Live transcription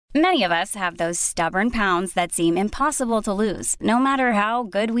Many of us have those stubborn pounds that seem impossible to lose, no matter how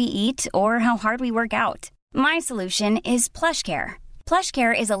good we eat or how hard we work out. My solution is PlushCare.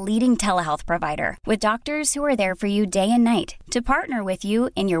 PlushCare is a leading telehealth provider with doctors who are there for you day and night to partner with you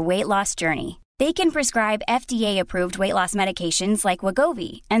in your weight loss journey. They can prescribe FDA-approved weight loss medications like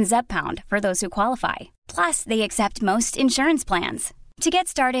Wegovy and Zepbound for those who qualify. Plus, they accept most insurance plans. To get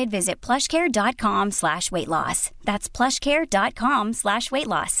started, visit plushcare.com/weightloss. That's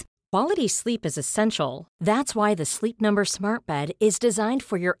plushcare.com/weightloss. Quality sleep is essential. That's why the Sleep Number Smart Bed is designed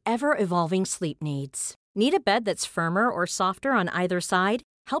for your ever-evolving sleep needs. Need a bed that's firmer or softer on either side?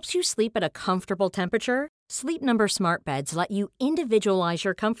 Helps you sleep at a comfortable temperature? Sleep Number Smart Beds let you individualize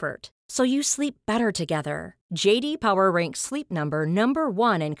your comfort, so you sleep better together. JD Power ranks Sleep Number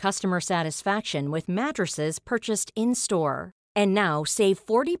 #1 in customer satisfaction with mattresses purchased in-store. And now, save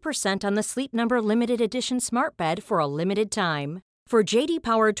 40% on the Sleep Number Limited Edition Smart Bed for a limited time. For JD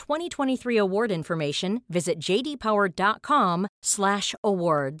Power 2023 award information, visit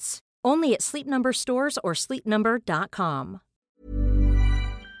jdpower.com/awards. Only at Sleep Number stores or sleepnumber.com.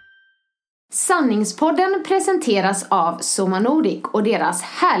 Sanningspodden presenteras av Soma Nordic och deras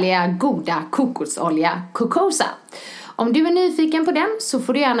härliga goda kokosolja Cocosa. Om du är nyfiken på den så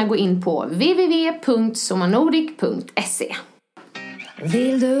får du gärna gå in på www.somanordic.se.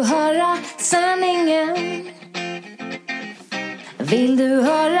 Vill du höra sanningen? Vill du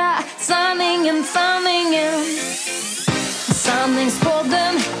höra sanningen, sanningen?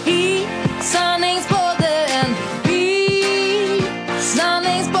 Sanningspodden i sanningspodden i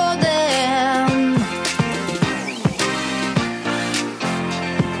sanningspodden.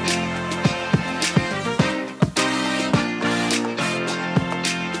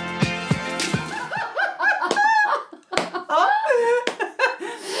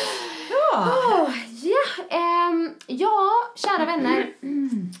 Ja, kära vänner.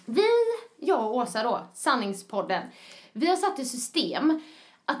 Jag och Åsa då, Sanningspodden. Vi har satt i system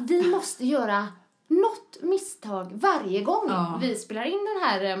att vi måste göra något misstag varje gång vi spelar in den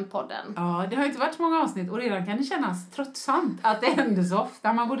här podden. Ja, det har inte varit så många avsnitt och redan kan det kännas tröttsamt att det händer så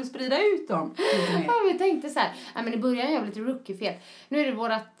ofta. Man borde sprida ut dem lite mer. Ja, vi tänkte så här, men i början gör vi lite rookie-fel. Nu är det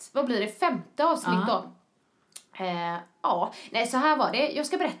vad blir det, 5:e avsnitt då? Nej, så här var det. Jag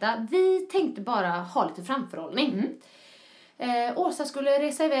ska berätta. Vi tänkte bara ha lite framförhållning. Åsa skulle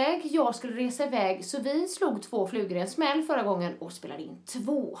resa iväg, jag skulle resa iväg. Så vi slog 2 flugor i en smäll förra gången och spelade in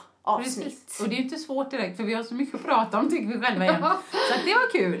 2 avsnitt. Precis. Och det är inte svårt direkt för vi har så mycket att prata om, tycker vi själva igen. Så att det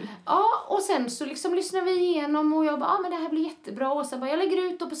var kul. Ja, och sen så liksom lyssnar vi igenom och jag bara, men det här blir jättebra. Och så bara, jag lägger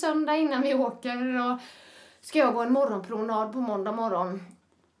ut då på söndag innan vi åker och ska jag gå en morgonpromenad på måndag morgon.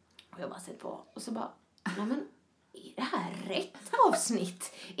 Och jag bara sett på och så bara, nej men är det här rätt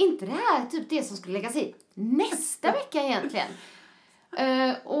avsnitt? Inte det här typ det som skulle läggas i nästa vecka egentligen?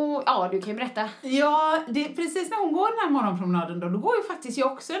 Och ja, du kan ju berätta. Ja, det är precis när hon går den här morgonpromenaden då går ju faktiskt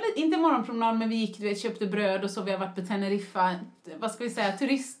jag också inte morgonpromenad, men vi gick, köpte bröd och så vi har varit på Teneriffa, vad ska vi säga,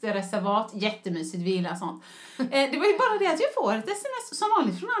 turistreservat, jättemysigt, vi gillar sånt. Det var ju bara det att jag får ett sms som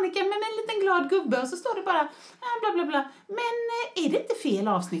vanligt från Annika med en liten glad gubbe och så står det bara bla bla bla, men är det inte fel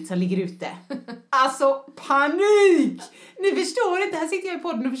avsnitt som ligger ute? Alltså, panik! Ni förstår inte, här sitter jag i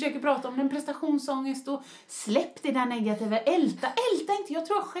podden och försöker prata om en prestationsångest och släpp det där negativa, älta inte, jag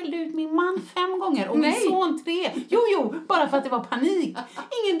tror jag skällde ut min man 5 gånger och min son 3. Jo, bara för att det var panik.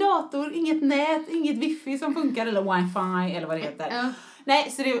 Ingen dator, inget nät, inget wifi som funkar eller wifi eller vad det heter. Ja.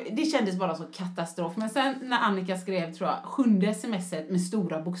 Nej, så det kändes bara så katastrof. Men sen när Annika skrev, tror jag, 7:e smset med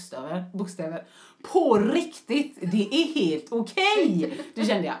stora bokstäver på riktigt, det är helt okej. Då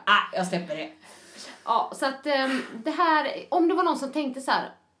kände jag släpper det. Ja, så att det här, om det var någon som tänkte så här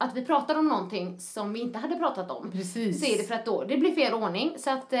att vi pratade om någonting som vi inte hade pratat om. Precis. Så är det för att då, det blir fel ordning. Så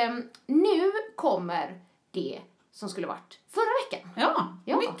att nu kommer det som skulle varit förra veckan.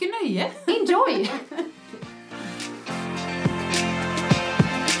 Ja. Mycket nöje. Enjoy!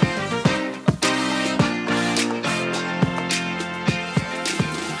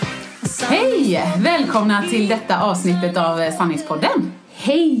 Hej! Välkomna till detta avsnittet av Sanningspodden.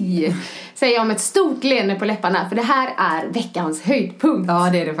 Hej! Säger jag med ett stort leende på läpparna, för det här är veckans höjdpunkt. Ja,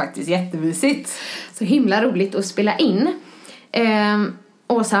 det är det faktiskt, jättemysigt. Så himla roligt att spela in.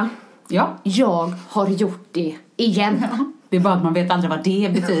 Åsa, ja. Jag har gjort det igen. Ja. Det är bara att man vet aldrig vad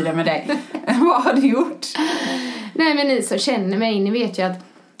det betyder med dig. Vad har du gjort? Nej, men ni som känner mig, ni vet ju att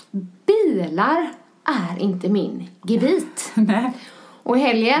bilar är inte min gebit. Nej. Och i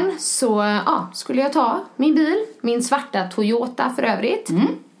helgen så skulle jag ta min bil, min svarta Toyota för övrigt.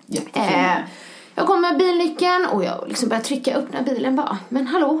 Jag kom med bilnyckeln och jag liksom började öppna bilen bara. Men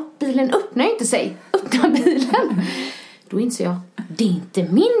hallå, bilen öppnar inte sig. Öppna bilen. Då inser jag, det är inte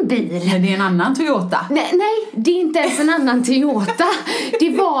min bil. Men det är en annan Toyota. Nej, det är inte ens en annan Toyota. Det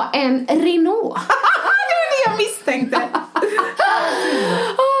var en Renault. Det är det jag misstänkte.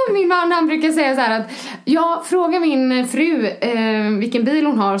 Min man, han brukar säga så här att jag frågar min fru vilken bil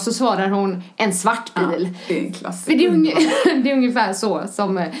hon har, så svarar hon en svart bil. Ja, det är en klassisk. För det är ungefär så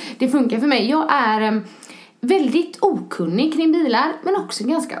som det funkar för mig. Jag är väldigt okunnig kring bilar, men också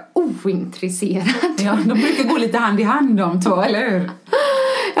ganska ointresserad. Ja, de brukar gå lite hand i hand de två, eller hur?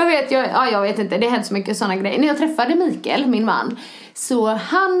 Jag vet inte, det har hänt så mycket sådana grejer. När jag träffade Mikael, min man, så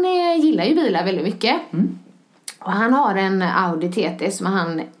han gillar ju bilar väldigt mycket. Och han har en Audi TT som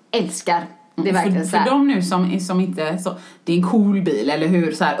han älskar. Det är verkligen för de nu som inte så, det är en cool bil, eller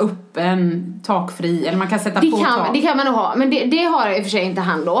hur, så här öppen, takfri, eller man kan sätta på tak. Det kan man nog ha, men det har i och för sig inte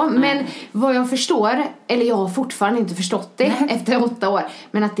han då. Men vad jag förstår, eller jag har fortfarande inte förstått det efter 8 år,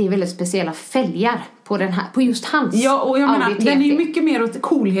 men att det är väldigt speciella fälgar på den här, på just hans. Ja, och jag menar, Audi den är ju TT. mycket mer åt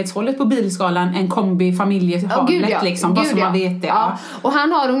coolhetshållet på bilskalan än kombi familjehalet liksom, bara så man vet det. Ja. Och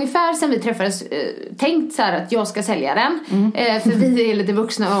han har ungefär sen vi träffades tänkt så här att jag ska sälja den, för vi är lite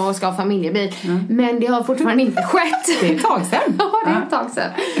vuxna och ska ha familjebil, men det har fortfarande inte skett. Det är ett tag sedan. Ja, det är ett tag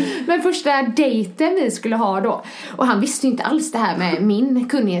sedan. Men första dejten vi skulle ha då, och han visste ju inte alls det här med min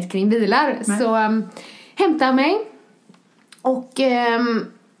kunnighet kring bilar. Nej. Så hämtade mig. Och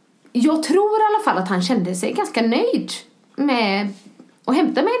jag tror i alla fall att han kände sig ganska nöjd med att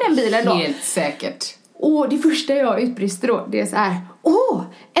hämta mig den bilen då. Helt säkert. Och det första jag utbrister då, det är så här: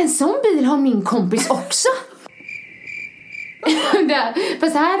 en sån bil har min kompis också.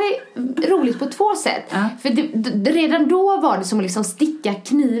 Fast det här är roligt på 2 sätt. För redan då var det som att liksom sticka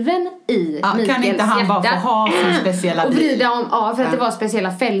kniven i Mikaels kan inte han hjärta. bara få ha sin speciella bil? Och vrida om, för att det var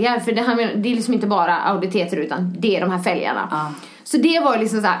speciella fälgar. För det är liksom inte bara Audi TT, utan det är de här fälgarna. Så det var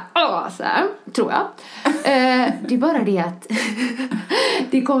liksom så här, tror jag. Det är bara det att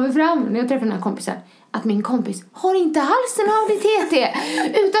det kommer fram när jag träffar den här kompisen, att min kompis har inte alls en Audi TT,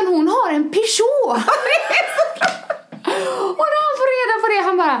 utan hon har en Peugeot. Och när han får reda på det,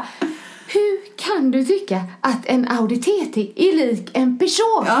 han bara: hur kan du tycka att en Audi TT är lik en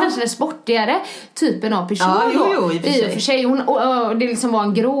Peugeot? Kanske den sportigare typen av Peugeot. Jo, i och för sig. Och det liksom var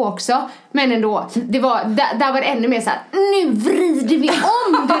en grå också. Men ändå, det var, där var det ännu mer så här: nu vrider vi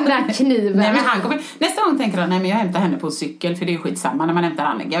om den där kniven. Nej, men nästa gång tänker han, nej men jag hämtar henne på en cykel, för det är ju skitsamma när man hämtar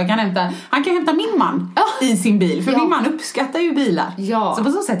Annika. Han kan hämta min man i sin bil, för min man uppskattar ju bilar. Ja. Så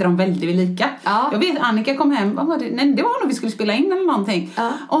på så sätt är de väldigt lika. Ja. Jag vet, Annika kom hem, vad var det? Nej, det var nog vi skulle spela in eller någonting.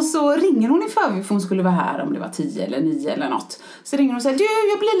 Ja. Och så ringer hon i förväg, för hon skulle vara här om det var 10 eller 9 eller något. Så ringer hon och säger: du,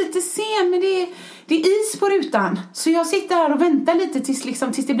 jag blir lite sen, men det är is på rutan. Så jag sitter här och väntar lite tills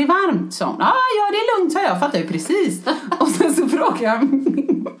det blir varmt. Så ja, det är lugnt, så jag fattar ju precis. Och sen så frågade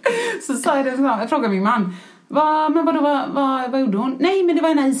jag frågade min man: vad gjorde hon? Nej, men det var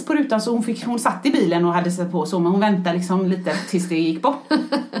en is på rutan, så hon satt i bilen och hade sett på så, men hon väntade liksom lite tills det gick bort.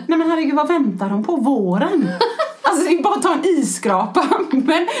 Nej men herregud, vad väntar de på våren? Alltså det är bara att ta en isskrapa.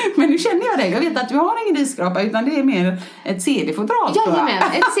 Men nu känner jag det. Jag vet att vi har ingen isskrapa, utan det är mer ett CD-fodral. Jajamän,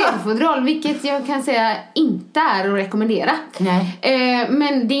 ett CD-fodral, vilket jag kan säga inte är att rekommendera. Nej.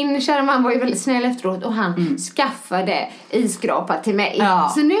 Men din kära man var ju väldigt snäll efteråt, och han skaffade isskrapa till mig.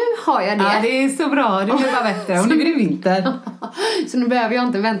 Ja. Så nu har jag det. Ja, det är så bra. Det blir bara bättre. Och nu är det vinter. Så nu behöver jag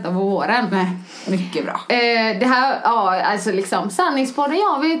inte vänta på våren. Nej, mycket bra. Det här, alltså liksom sanningspodden.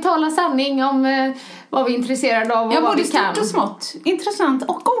 Ja, vi talar sanning om vad vi är intresserade av och vad både vi kan. Stort och smått. Intressant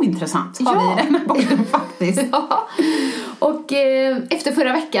och ointressant har vi i den här boken faktiskt. Ja. Och efter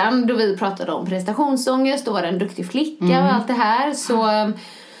förra veckan, då vi pratade om prestationsångest, då var det en duktig flicka och allt det här, så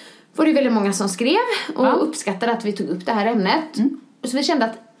var det väldigt många som skrev och uppskattade att vi tog upp det här ämnet. Så vi kände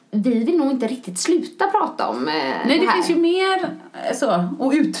att vi vill nog inte riktigt sluta prata om Nej, det finns ju mer så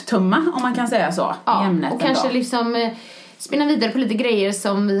att uttömma, om man kan säga så, i ämnet. Och kanske liksom spinna vidare på lite grejer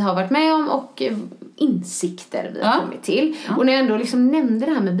som vi har varit med om och insikter vi har kommit till. Och när jag ändå liksom nämnde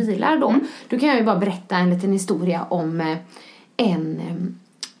det här med bilar då kan jag ju bara berätta en liten historia om en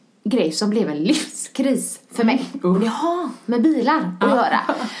grej som blev en livskris för mig. Och det har med bilar att göra.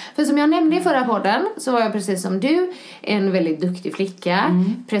 För som jag nämnde i förra podden, så var jag precis som du en väldigt duktig flicka.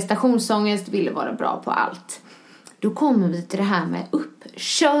 Prestationsångest, ville vara bra på allt. Då kommer vi till det här med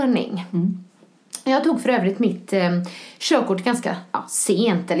uppkörning. Jag tog för övrigt mitt körkort ganska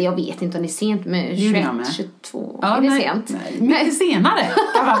sent, eller jag vet inte om det är sent, med 21, 22, är det sent? Mycket senare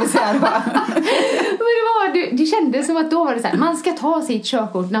kan man väl säga. Men det kändes som att då var det så här: man ska ta sitt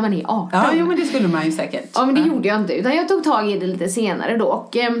körkort när man är 18. Ja, jo, men det skulle man ju säkert. Ja, men det gjorde jag inte, utan jag tog tag i det lite senare då.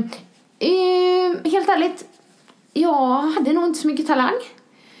 Och helt ärligt, jag hade nog inte så mycket talang.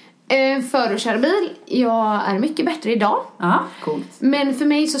 för att köra bil. Jag är mycket bättre idag. Ja, coolt. Men för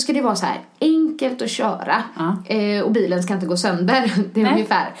mig så ska det vara så här enkelt att köra. Och bilen ska inte gå sönder. Det är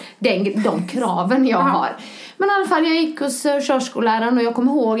ungefär de kraven jag har. Men i alla fall, jag gick hos körskolläraren och jag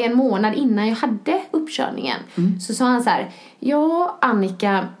kommer ihåg en månad innan jag hade uppkörningen. Så sa han så här: ja,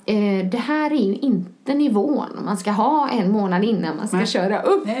 Annika, det här är ju inte nivån man ska ha en månad innan man ska köra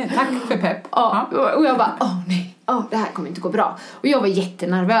upp. Tack för pepp. Ja. Och jag bara, nej, det här kommer inte gå bra. Och jag var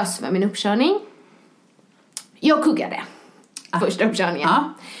jättenervös för min uppkörning. Jag kuggade första uppkörningen.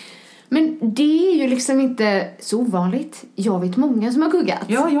 Men det är ju liksom inte så ovanligt. Jag vet många som har kuggat.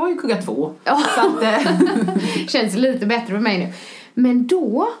 Ja, jag har ju kuggat 2. Ja. Så att, känns lite bättre för mig nu. Men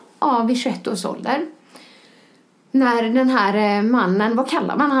då, vid 21 års ålder, när den här mannen, vad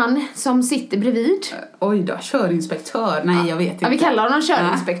kallar man han som sitter bredvid? Oj då, körinspektör. Nej, jag vet inte. Ja, vi kallar honom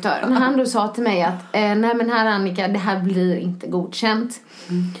körinspektör. När han då sa till mig att nej men här Annika, det här blir inte godkänt.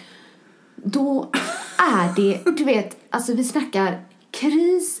 Då är det, du vet, alltså vi snackar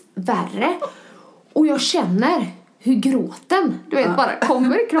kris värre. Och jag känner hur gråten, du vet, bara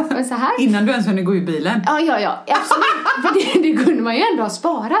kommer i kroppen så här. Innan du ens hunnit gå i bilen. Ja, absolut. För det kunde man ju ändå ha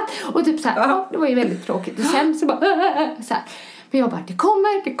sparat. Och typ så här, det var ju väldigt tråkigt. Och sen så bara, så här. Men jag bara, det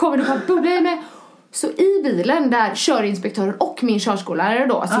kommer bara bubbla i mig. Så i bilen där körinspektören och min körskollärare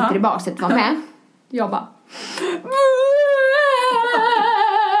då sitter i baksätet var med. Jag bara,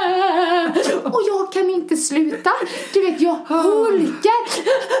 och jag kan inte sluta. Du vet, jag hulkar.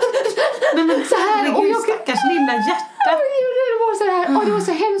 Men så här, och jag stackars lilla hjärta. Det var så här, och det var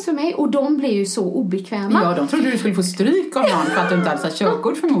så hemskt för mig. Och de blev ju så obekväma. Ja, de trodde du skulle få stryk av någon för att du inte alls har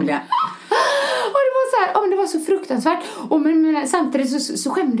körkort förmodligen. Och det var så här, men det var så fruktansvärt. Och men samtidigt så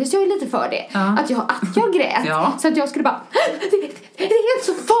skämdes jag ju lite för det. Att jag grät. Ja. Så att jag skulle bara, det är inte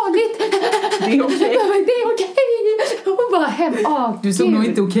så farligt. Det är okej. Det är okej. Och bara hem. Du såg nog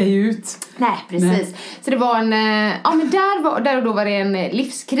inte okej ut. Nej, precis. Nej. Så det var en, men där och då var det en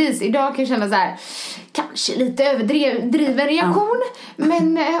livskris. Idag kan jag känna så här, kanske lite överdriven reaktion.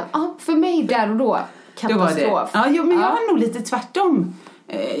 Men för mig där och då, katastrof. Ja, men jag var nog lite tvärtom.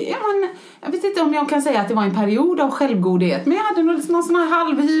 Jag vet inte om jag kan säga att det var en period av självgodhet, men jag hade nog någon sån här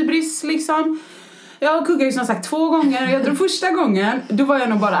halvhybris liksom. Jag kuggade ju som sagt 2 gånger. Jag tror första gången, då var jag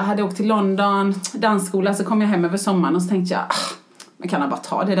nog bara, hade åkt till London, dansskola, så kom jag hem över sommaren och så tänkte jag, man kan bara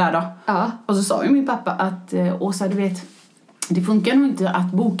ta det där då. Och så sa ju min pappa att, Åsa, du vet, det funkar nog inte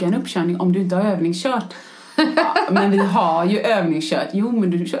att boka en uppkörning om du inte har övningskört. Men vi har ju övningskört. Jo, men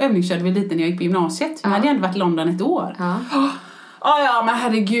du övningskörde väl lite när jag gick på gymnasiet. Jag hade ändå varit i London 1 år. Ja, men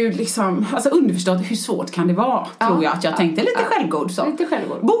herregud, liksom, alltså underförstått, hur svårt kan det vara, tror jag att jag tänkte lite självgod så. Lite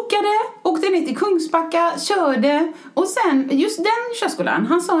självgod. Åkte ner till Kungsbacka, körde, och sen, just den körskolan,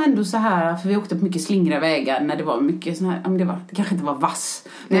 han sa ändå så här, för vi åkte på mycket slingriga vägar när det var mycket sån här, det kanske inte var vass,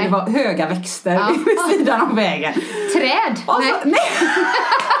 men det var höga växter vid sidan av vägen. Träd? Och så, nej.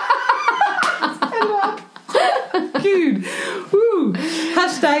 Gud.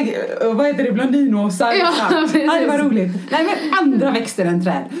 Hashtag, vad heter det, blondinåsar. Ja, det var roligt. Nej, men andra växter än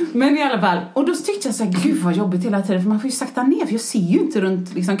träd. Men i alla fall, och då tyckte jag så här, gud vad jobbigt hela tiden, för man får ju sakta ner, för jag ser ju inte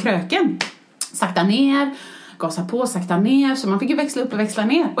runt liksom kröken. Sakta ner, gasa på, sakta ner, så man fick ju växla upp och växla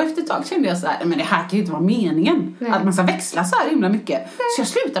ner. Och efter ett tag kände jag så här, men det här kan ju inte vara meningen. Nej. Att man ska växla så här himla mycket. Nej. Så jag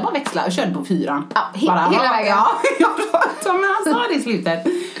slutade bara växla och körde på 4. Hela vägen. Ja, men han sa det i slutet.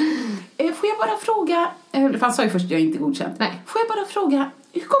 Får jag bara fråga, för han sa ju först att jag inte godkänt. Nej. Får jag bara fråga,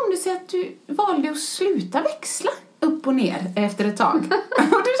 hur kom det sig att du valde att sluta växla upp och ner efter ett tag? Och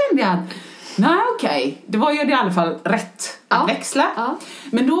då kände jag, nej okej. Det var ju i alla fall rätt att växla. Ja.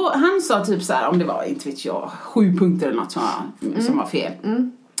 Men då, han sa typ så här, om det var, inte vet jag, 7 punkter eller något som var fel.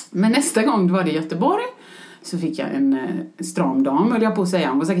 Men nästa gång då var det i Göteborg. Så fick jag en stram dam, höll jag på att säga.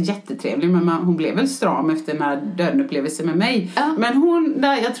 Hon var säkert jättetrevlig, men hon blev väl stram efter den här dödenupplevelse med mig. Men hon,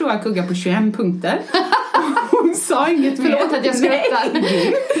 jag tror jag kuggade på 21 punkter. Hon sa inget mer. Förlåt att jag skrattar.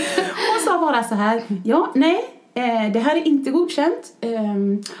 Hon sa bara så här, det här är inte godkänt.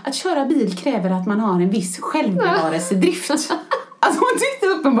 Att köra bil kräver att man har en viss självbevarelsedrift. Alltså hon tyckte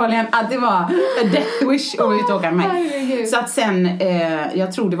uppenbarligen att det var a death wish att utåka med mig. Så att sen,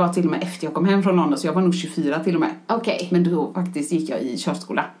 jag tror det var till och med efter jag kom hem från London, så jag var nog 24 till och med. Okej. Men då faktiskt gick jag i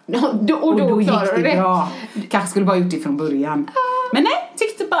körskola. Och då gick det bra. Kanske skulle bara gjort det från början. Men nej,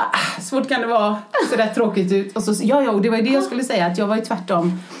 tyckte bara, svårt kan det vara, så där tråkigt ut. Och så, och det var ju det jag skulle säga, att jag var ju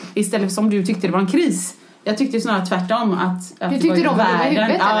tvärtom. Istället för som du tyckte det var en kris. Jag tyckte snarare tvärtom att du tyckte de var i huvudet,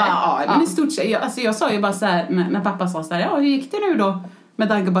 eller? Ja, men i stort sett. Jag sa ju bara så här, när pappa sa så här, hur gick det nu då? Med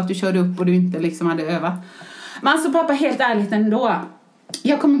tanke på att du körde upp och du inte liksom hade övat. Men alltså pappa, helt ärligt ändå.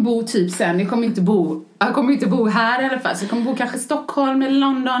 Jag kommer bo typ sen. Jag kommer inte bo här i alla fall. Så jag kommer bo kanske i Stockholm eller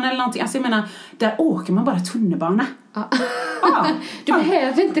London eller någonting. Alltså jag menar, där åker man bara tunnelbana. Du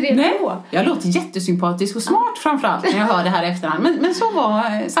behöver inte det då. Jag låter jättesympatisk och smart framförallt när jag hör det här i efterhand. Men så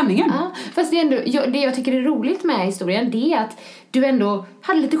var sanningen. Fast det, är ändå, det jag tycker är roligt med historien, det är att du ändå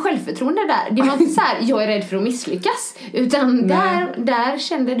hade lite självförtroende där. Det var inte så här, jag är rädd för att misslyckas. Utan där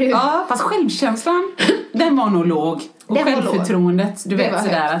kände du... Ja, fast självkänslan, den var nog låg. Och självförtroendet, du vet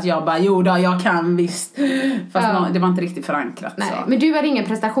sådär att jag bara, jo då, jag kan visst. Fast det var inte riktigt förankrat. Nej, så. men du hade ingen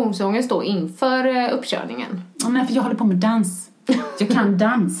prestationsångest då inför uppkörningen? Nej, för jag håller på med dans. Jag kan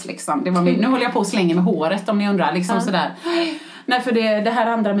dans liksom. Nu håller jag på att slänga med håret om ni undrar. Liksom sådär. Nej, för det här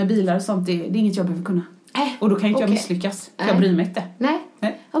andra med bilar och sånt, det är inget jag behöver kunna. Och då kan inte jag misslyckas. Jag bryr mig inte. Nej.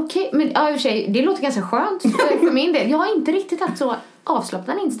 Okej, men i och för sig, det låter ganska skönt för min del. Jag har inte riktigt haft så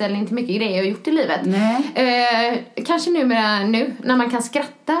avslappnad inställning till mycket grejer jag har gjort i livet. Kanske nu när man kan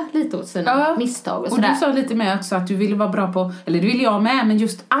skratta lite åt sina misstag och sådär. Och du sa lite med också att du ville vara bra på, eller det ville jag med, men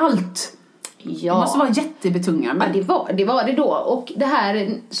just allt. Det måste vara jättebetungande. Ja, det var det då. Och det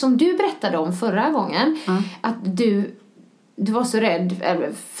här som du berättade om förra gången, att du var så rädd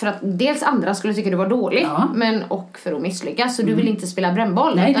för att dels andra skulle tycka du var dålig, och för att misslyckas. Så du ville inte spela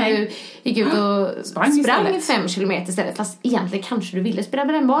brännboll. Utan du gick ut och sprang 5 kilometer istället. Fast egentligen kanske du ville spela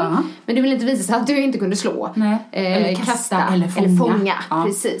brännboll. Men du ville inte visa sig att du inte kunde slå. Eller kasta eller fånga.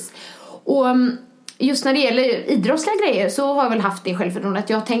 Precis. Och just när det gäller idrottsliga grejer så har jag väl haft det självförtroendet att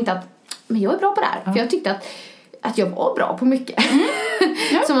jag har tänkt att men jag är bra på det här. För jag tyckte att jag var bra på mycket.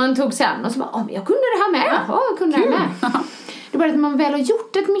 Så man tog sig an och så bara, men jag kunde det här med. Jag kunde det här med. Det är bara att man väl har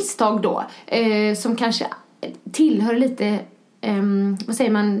gjort ett misstag då, som kanske tillhör lite, vad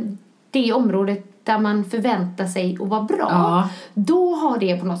säger man, det området där man förväntar sig att vara bra. Då har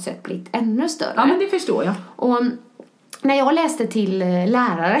det på något sätt blivit ännu större. Ja, men det förstår jag. Och när jag läste till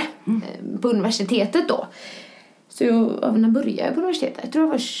lärare på universitetet då, så när började jag på universitetet? Jag tror det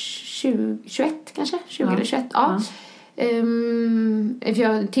var 21 kanske, 20 eller 21. För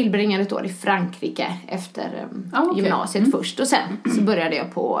jag tillbringade ett år i Frankrike efter gymnasiet först. Och sen så började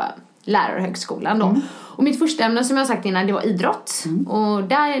jag på lärarhögskolan då. Och mitt första ämne som jag sagt innan, det var idrott. Och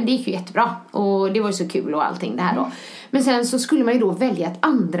det gick ju jättebra. Och det var ju så kul och allting det här då. Men sen så skulle man ju då välja ett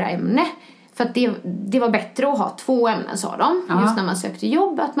andra ämne. För att det var bättre att ha 2 ämnen, sa de. Just när man sökte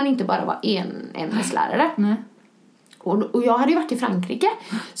jobb, att man inte bara var en ämneslärare. Och jag hade ju varit i Frankrike.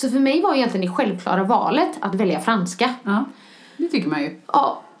 Så för mig var egentligen det självklara valet att välja franska. Ja, det tycker man ju.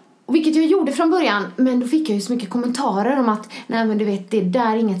 Ja, vilket jag gjorde från början. Men då fick jag ju så mycket kommentarer om att nej men du vet, det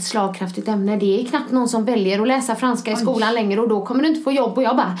där är inget slagkraftigt ämne. Det är knappt någon som väljer att läsa franska i skolan längre. Och då kommer du inte få jobb. Och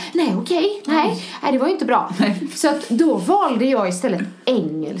jag bara, nej det var ju inte bra. Så att då valde jag istället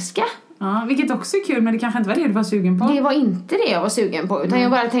engelska. Ja, vilket också är kul, men det kanske inte var det du var sugen på. Det var inte det jag var sugen på. Utan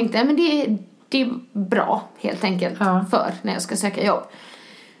jag bara tänkte, men det är bra helt enkelt för när jag ska söka jobb.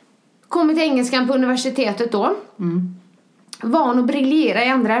 Kommer till engelskan på universitetet då. Van att briljera i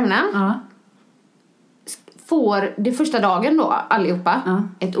andra ämnen. Får det första dagen då allihopa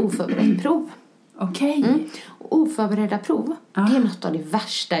ett oförberett prov. Okej. Oförberedda prov, det är något av det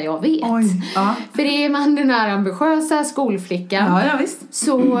värsta jag vet. För är man den här ambitiösa skolflickan,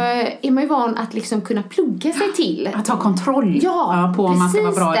 så är man ju van att liksom kunna plugga sig till. Att ha kontroll på om man ska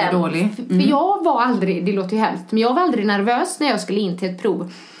vara bra eller dålig. För jag var aldrig, det låter ju hemskt, men jag var aldrig nervös när jag skulle in till ett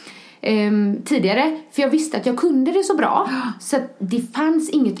prov tidigare. För jag visste att jag kunde det så bra. Så att det fanns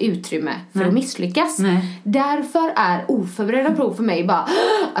inget utrymme för att misslyckas. Därför är oförberedda prov för mig bara,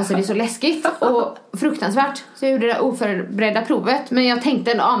 alltså det är så läskigt och fruktansvärt. Så jag gjorde det oförberedda provet. Men jag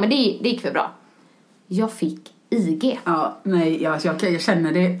tänkte, men det gick för bra. Jag fick IG. Jag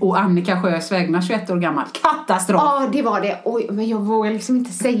känner det. Och Annika Sjös vägnar, 21 år gammal. Katastrof! Ja, det var det. Oj, men jag vågar liksom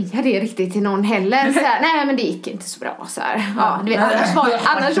inte säga det riktigt till någon heller. Så här, nej, men det gick inte så bra. Så här. Du vet,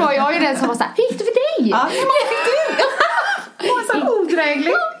 annars var jag ju den som var så här, hur gick det för dig? Ja, hur gick du? Det var så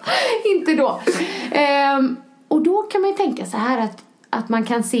odrägligt. Inte då. Och då kan man ju tänka så här att man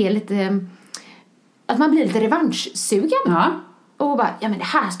kan se lite, att man blir lite revanschsugen. Och bara, men det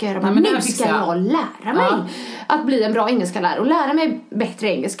här ska jag göra. Nu ska jag lära mig att bli en bra engelska lärare. Och lära mig bättre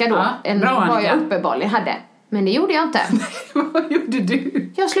engelska då än bra, vad jag uppenbarligen hade. Men det gjorde jag inte. Vad gjorde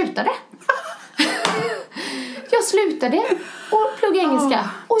du? Jag slutade. Jag slutade och plugga engelska.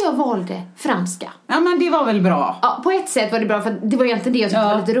 Och jag valde franska. Ja, men det var väl bra? Ja, på ett sätt var det bra. För det var egentligen det jag tyckte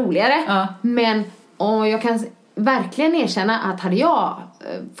var lite roligare. Men jag kan verkligen erkänna att hade jag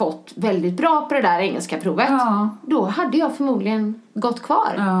fått väldigt bra på det där engelska provet, då hade jag förmodligen gått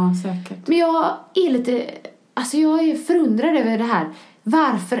kvar. Ja, säkert. Men jag är lite, alltså jag är förundrad över det här.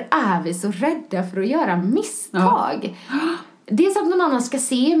 Varför är vi så rädda för att göra misstag? dels att någon annan ska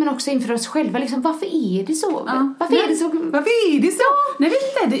se, men också inför oss själva. Liksom, varför är det så? Ja. Varför är det så? Ja. Nej,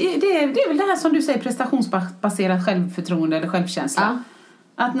 vet inte, det är väl det här som du säger, prestationsbaserat självförtroende eller självkänsla. Ja.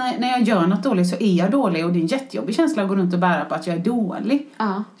 Att när jag gör något dåligt så är jag dålig, och det är en jättejobbig känsla att gå runt och bära på att jag är dålig.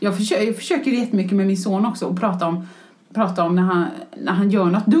 Ja. Jag försöker jättemycket med min son också och prata om när han gör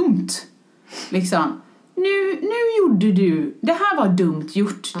något dumt. Liksom. Nu gjorde du, det här var dumt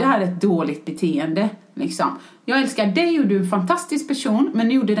gjort, det här är ett dåligt beteende. Liksom. Jag älskar dig och du är en fantastisk person, men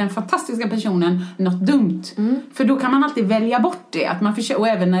nu gjorde den fantastiska personen något dumt. För då kan man alltid välja bort det. Att man försöker, och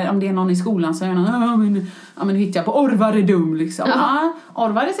även om det är någon i skolan så är någon, men hittar jag på Orvar är dum. Liksom. Ja,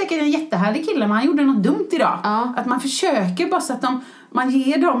 Orvar är säkert en jättehärlig kille, men han gjorde något dumt idag. Ja. Att man försöker bara så att man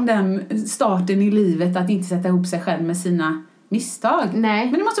ger dem den starten i livet att inte sätta ihop sig själv med sina misstag. Nej.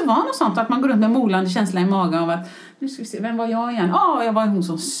 Men det måste vara något sånt att man går runt med molande känsla i magen av att nu ska vi se, vem var jag igen? Jag var hon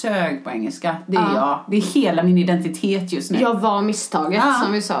som sög på engelska. Det är jag. Det är hela min identitet just nu. Jag var misstaget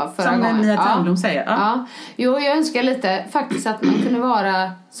som vi sa förra gången. Som Mia Törnblom säger. Ja. Jo, jag önskar lite faktiskt att man kunde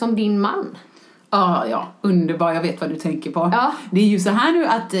vara som din man. Ja, underbar. Jag vet vad du tänker på. Ja. Det är ju så här nu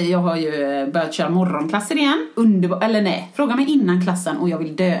att jag har ju börjat köra morgonklasser igen. Underbar, eller nej, fråga mig innan klassen och jag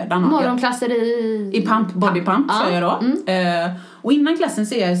vill döda någon. Morgonklasser i pump, body pump kör jag då. Och innan klassen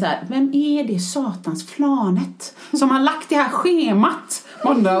så är jag så här, vem är det satans flanet som har lagt det här schemat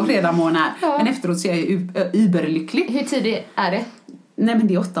måndag och fredag morgnar? Men efteråt så är jag ju überlycklig. Hur tidigt är det? Nej, men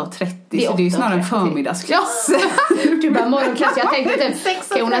det är 8:30, så det är ju snarare en förmiddagsklass. Ja. Du bara morgonklass, jag tänkte typ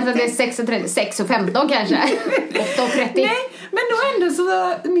 6:30 att det är 6:30, 6:15 kanske. 8:30. Nej, men då ändå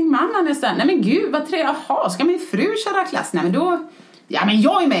så, min man han är såhär, nej men gud vad trevligt, jaha, ska min fru köra klass? Nej men då, ja men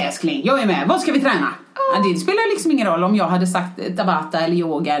jag är med älskling, jag är med, vad ska vi träna? Ja, det spelar liksom ingen roll om jag hade sagt tabata eller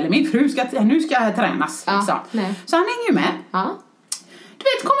yoga eller min fru ska, nu ska jag tränas. Liksom. Så han hänger ju med. Ja. Du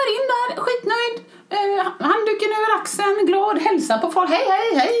vet, kommer in där, skitnöjd. Handduken över axeln, glad, hälsa på folk,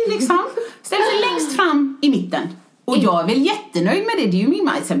 hej, liksom. Ställer sig längst fram i mitten. Och jag är väl jättenöjd med det är ju min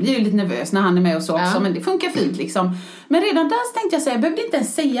maj. Sen blir jag ju lite nervös när han är med och så också, men det funkar fint liksom. Men redan där tänkte jag säga, jag behövde inte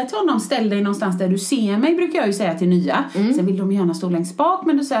ens säga till honom, ställ dig någonstans där du ser mig, brukar jag ju säga till nya. Sen vill de gärna stå längst bak,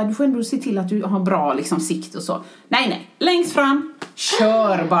 men du säger, du får ändå se till att du har bra liksom sikt och så. Nej, längst fram,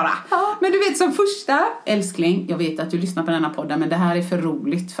 kör bara. Men du vet, som första, älskling, jag vet att du lyssnar på denna podden, men det här är för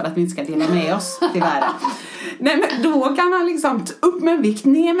roligt för att vi inte ska dela med oss till världen. Nej, men då kan han liksom upp med en vikt,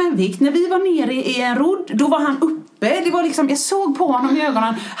 ner med en vikt. När vi var nere i en rodd, då var han uppe. Det var liksom, jag såg på honom i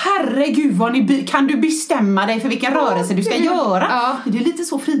ögonen, herregud vad kan du bestämma dig för vilken rörelse du ska göra? Det är lite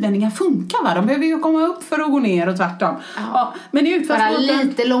så frivändningar funkar, va? De behöver ju komma upp för att gå ner och tvärtom. Men i utförsmåten, bara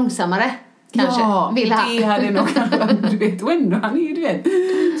lite långsammare. Kanske. Vill han. Det hade nog, du vet, och ändå han är ju, du vet,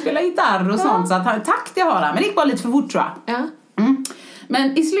 spelar gitarr och sånt, så att han, takt det har han, men det gick bara lite för fort, tror jag.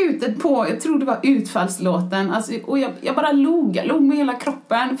 Men i slutet på, jag tror det var utfallslåten, alltså, och jag bara log med hela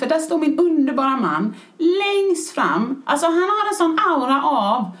kroppen, för där står min underbara man längst fram. Alltså han har en sån aura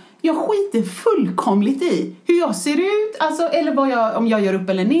av, jag skiter fullkomligt i hur jag ser ut, alltså, eller om jag gör upp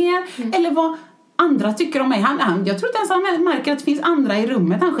eller ner, eller vad andra tycker om mig. Jag tror inte ens han märker att det finns andra i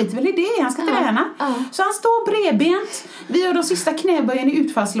rummet. Han skiter väl i det. Han ska träna. Så han står bredbent. Vi gör de sista knäböjen i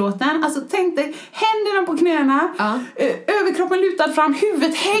utfallslåten. Alltså tänk dig, händerna på knäna. Överkroppen lutad fram.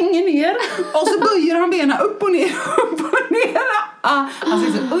 Huvudet hänger ner. Och så böjer han benen upp och ner. Upp och ner. Han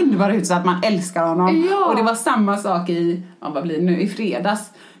ser så underbar ut så att man älskar honom. Och det var samma sak vad blir det nu, i fredags.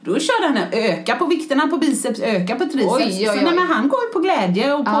 Då körde han öka på vikterna på biceps, öka på triceps. Så men han går ju på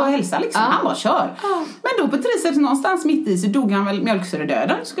glädje och på hälsa liksom. Han bara kör. Men då på triceps någonstans mitt i så dog han väl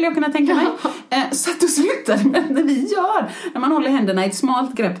mjölksyredöden, skulle jag kunna tänka mig. Så att då slutade med när man håller händerna i ett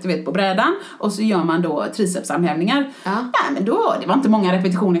smalt grepp, du vet, på brädan, och så gör man då tricepsarmhävningar. Men då, det var inte många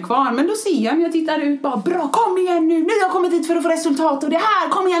repetitioner kvar, men då ser jag när jag tittar ut bara, bra, kom igen nu har jag kommit hit för att få resultat och det här,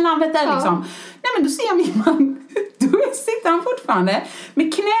 kom igen landet där liksom. Nej, men då ser jag min man, då sitter han fortfarande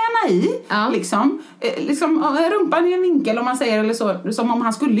med knäna i, liksom rumpan i en vinkel, om man säger, eller så, som om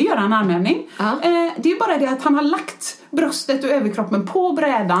han skulle göra en armhävning. Det är ju bara det att han har lagt bröstet och överkroppen på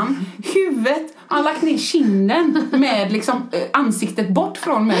brädan, huvudet, han har lagt ner kinden med liksom ansiktet bort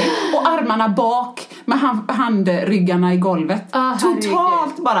från mig och armarna bak med handryggarna i golvet.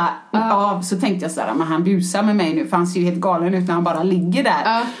 Totalt bara av, så tänkte jag så här, men han busar med mig nu, för han ser ju helt galen ut när han bara ligger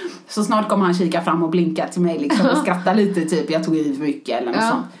där. Så snart kommer han kika fram och blinka till mig liksom, och skratta lite, typ jag tog i för mycket eller något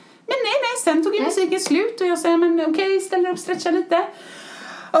sånt. Men nej, sen tog ju musiken slut och jag säger, men okej, ställer upp, stretcha lite.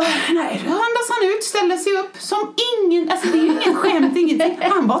 Nej, då andas han ut, ställer sig upp som ingen, alltså det är ju ingen skämt, ingenting.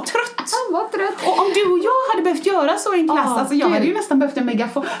 Han var trött. Han var trött. Och om du och jag hade behövt göra så i en klass, alltså jag hade ju nästan behövt en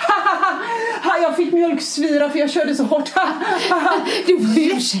megafon. Jag fick mjölksvira för jag körde så hårt. Du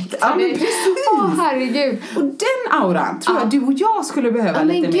får ursäkta mig. Herregud. Och den auran tror jag du och jag skulle behöva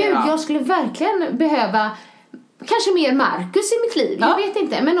lite men mer gud, av. jag skulle verkligen behöva kanske mer Marcus i mitt liv. Jag vet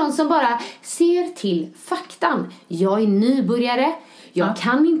inte, men någon som bara ser till faktan. Jag är nybörjare. Jag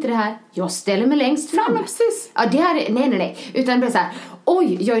kan inte det här. Jag ställer mig längst fram. Ja, men precis. Ja, det här är, nej. Utan det blir så här,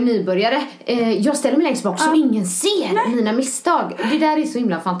 oj, jag är nybörjare. Jag ställer mig längst bak så ingen ser mina misstag. Det där är så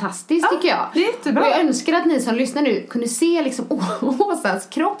himla fantastiskt tycker jag. Det är jättebra. Och jag önskar att ni som lyssnar nu kunde se liksom Åsas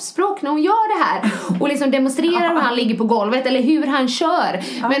kroppsspråk när hon gör det här. Och liksom demonstrerar hur han ligger på golvet eller hur han kör.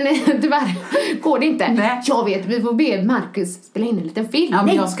 Men tyvärr går det inte. Nej. Jag vet, vi får be Marcus spela in en liten film. Ja,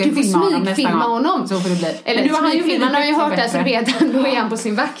 men jag ska du får filma honom. Så får det bli. Eller du har han ju smygfilma, när jag har hört det så bättre. vet då är han på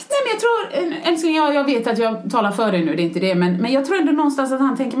sin vakt. Nej, men jag tror, älskling, jag vet att jag talar för dig nu, det är inte det, men jag tror ändå någonstans att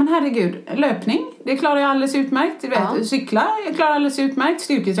han tänker, men herregud, löpning, det klarar jag alldeles utmärkt, cykla, jag klarar alldeles utmärkt,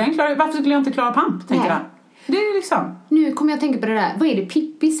 styrketräning, varför skulle jag inte klara pump, tänker han. Det är liksom. Nu kommer jag att tänka på det där, vad är det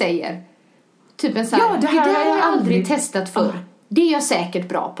Pippi säger? Typ en sån här, det här har jag aldrig testat förr. Det är jag säkert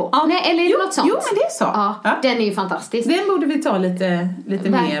bra på. Nej, eller är det något sånt? Jo, men det är så. Ja. Den är ju fantastisk. Den borde vi ta lite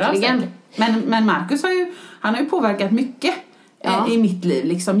mer av. Men Marcus har ju påverkat mycket i mitt liv,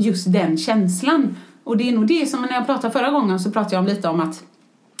 liksom just den känslan. Och det är nog det som, när jag pratade förra gången så pratade jag lite om att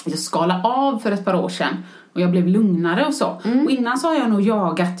jag skalade av för ett par år sedan och jag blev lugnare och så. Och innan så har jag nog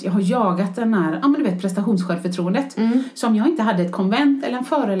jagat den här, prestationssjälvförtroendet som jag inte hade ett konvent eller en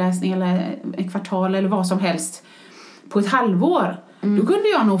föreläsning eller en kvartal eller vad som helst på ett halvår. Då kunde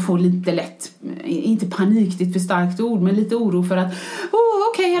jag nog få lite lätt, inte panik, det är ett för starkt ord, men lite oro för att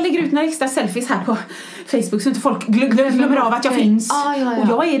okej, jag lägger ut några extra selfies här på Facebook så inte folk glömmer av att jag finns. Och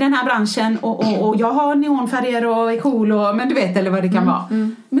jag är i den här branschen och jag har neonfärger och är cool men du vet, eller vad det kan vara.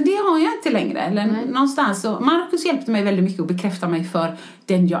 Men det har jag inte längre. Eller någonstans. Och Marcus hjälpte mig väldigt mycket att bekräfta mig för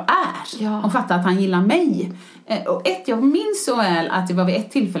den jag är. Och fatta att han gillar mig. Och jag minns så väl att det var vid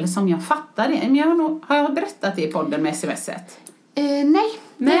ett tillfälle som jag fattade det. Men har jag berättat det i podden med sms-et? Nej,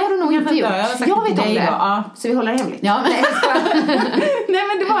 det har du nog inte gjort. Jag vet om det. Ja. Så vi håller det hemligt. Ja, nej,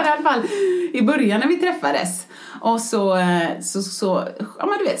 men det var det i alla fall i början när vi träffades. Och så ja,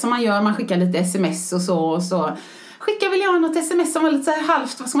 men du vet som man gör, man skickar lite sms och så skickar väl jag något sms som var lite så här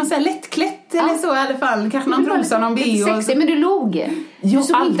halvt, vad ska man säga, lättklätt eller så i alla fall. Kanske någon rosa, någon bio. Sexig, men du log. Jo,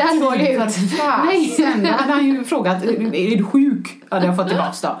 såg inte allvarlig ut. Nej, sen hade han ju frågat, är du sjuk? Hade jag fått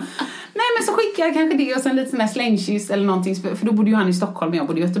tillbaka då. Nej, men så skickade jag kanske det och sen lite sån här slängkyss eller någonting. För då bodde ju han i Stockholm och jag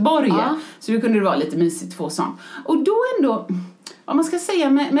bodde i Göteborg. Så då kunde det vara lite mysigt få sånt. Och då ändå, om man ska säga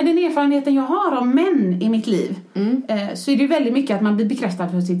med den erfarenheten jag har av män i mitt liv. Så är det ju väldigt mycket att man blir bekräftad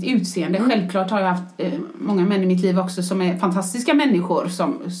för sitt utseende. Självklart har jag haft många män i mitt liv också som är fantastiska människor.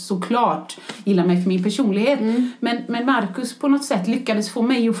 Som såklart gillar mig för min personlighet. Men Marcus på något sätt lyckades få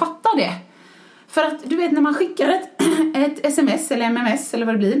mig att fatta det. För att du vet när man skickar ett sms eller MMS eller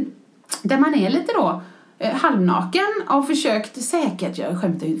vad det blir. Där man är lite då halvnaken och försökt säkert, jag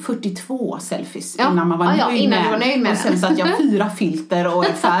skämtar ju 42 selfies innan man var nöjd med. Och sen satt jag 4 filter och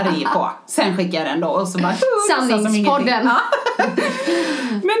en färg på. Sen skickade jag den då och så bara Sanningspodden.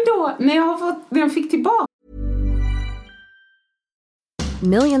 Men då när jag fick tillbaka.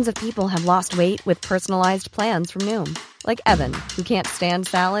 Millions of people have lost weight with personalized plans from Noom. Like Evan, who can't stand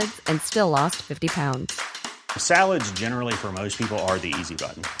salads and still lost 50 pounds. Salads generally for most people are the easy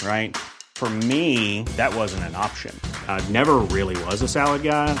button, right? For me, that wasn't an option. I never really was a salad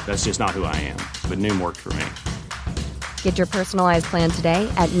guy. That's just not who I am. But Noom worked for me. Get your personalized plan today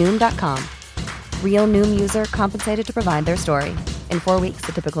at Noom.com. Real Noom user compensated to provide their story. In 4 weeks,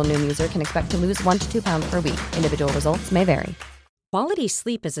 the typical Noom user can expect to lose 1 to 2 pounds per week. Individual results may vary. Quality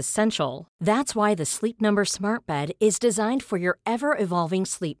sleep is essential. That's why the Sleep Number Smart Bed is designed for your ever-evolving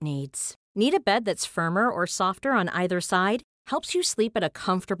sleep needs. Need a bed that's firmer or softer on either side? Helps you sleep at a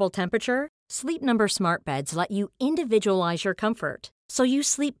comfortable temperature? Sleep Number Smart Beds let you individualize your comfort, so you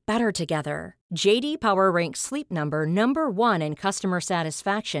sleep better together. JD Power ranks Sleep Number #1 in customer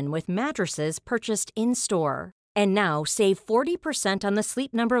satisfaction with mattresses purchased in-store. And now save 40% on the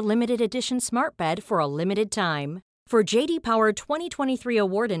Sleep Number Limited Edition Smart Bed for a limited time. For JD Power 2023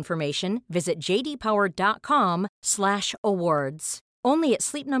 award information, visit jdpower.com/awards. Only at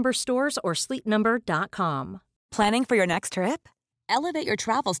Sleep Number stores or sleepnumber.com. Planning for your next trip? Elevate your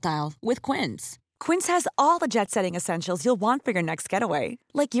travel style with Quince. Quince has all the jet-setting essentials you'll want for your next getaway,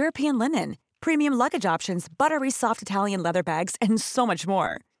 like European linen, premium luggage options, buttery soft Italian leather bags, and so much more.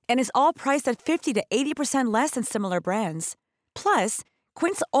 And is all priced at 50 to 80% less than similar brands. Plus,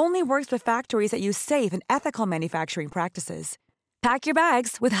 Quince only works with factories that use safe and ethical manufacturing practices. Pack your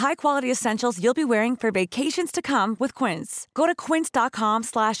bags with high-quality essentials you'll be wearing for vacations to come with Quince. Go to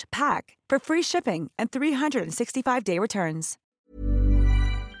quince.com/pack for free shipping and 365-day returns.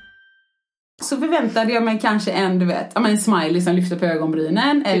 Så förväntade jag mig kanske en smiley som lyfter på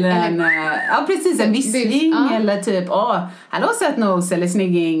ögonbrynen eller en vissling eller typ hallå sötnos eller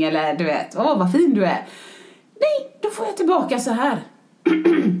snygging eller du vet, vad fin du är. Nej, då får jag tillbaka så här.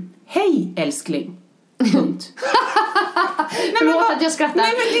 Hej älskling. Punkt. Förlåt att jag skrattar.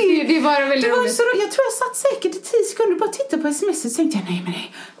 Nej, men det var väldigt roligt. Jag tror jag satt säkert i 10 sekunder bara titta på sms:et och tänkte jag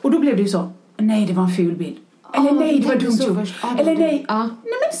nej. Och då blev det ju så. Nej, det var en ful bild. Eller nej, det var dumt. Eller nej. Nej,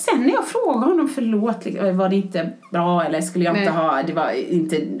 men sen när jag frågade honom förlåt, var det inte bra eller skulle jag inte ha,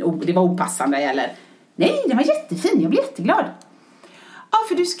 det var opassande eller. Nej, det var jättefin. Jag blev jätteglad. Ja,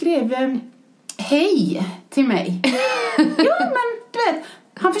 för du skrev hej till mig. Ja, men du vet,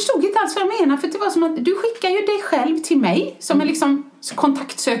 han förstod inte alls vad jag menar, för det var som att du skickar ju dig själv till mig som är liksom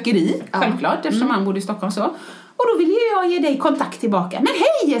kontaktsökeri, självklart, eftersom han bodde i Stockholm så. Och då vill ju jag ge dig kontakt tillbaka. Men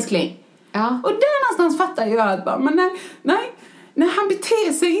hej älskling! Ja. Och där någonstans fattar jag att bara, men nej, han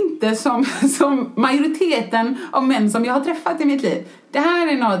beter sig inte som majoriteten av män som jag har träffat i mitt liv. Det här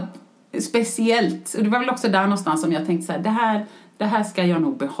är något speciellt. Och det var väl också där någonstans som jag tänkte så här, det här ska jag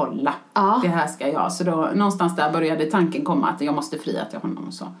nog behålla. Ja. Det här ska jag. Så då någonstans där började tanken komma att jag måste fria till honom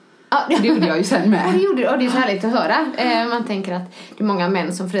och så. Ja, det gjorde jag ju sen med. Och det är så härligt att höra. Man tänker att det är många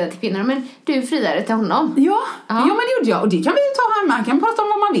män som friar till kvinnor. Men du friade till honom. Ja, men det gjorde jag. Och det kan vi ju ta här. Man kan prata om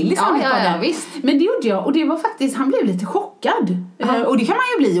vad man vill i samhället. Ja, visst. Men det gjorde jag. Och det var faktiskt, han blev lite chockad. Och det kan man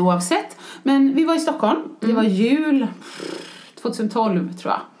ju bli oavsett. Men vi var i Stockholm. Det var jul 2012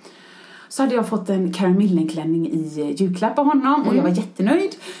 tror jag. Så hade jag fått en Karen Millen-klänning i julklapp av honom. Och jag var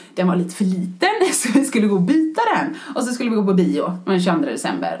jättenöjd. Den var lite för liten så vi skulle gå och byta den. Och så skulle vi gå på bio den 22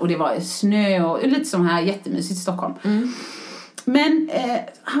 december. Och det var snö och lite som här jättemysigt i Stockholm. Men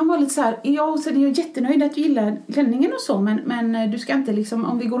han var lite så här, så är jag jättenöjd att du gillar klänningen och så. Men du ska inte liksom,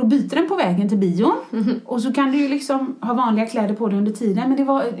 om vi går och byter den på vägen till bion. Och så kan du ju liksom ha vanliga kläder på dig under tiden. Men det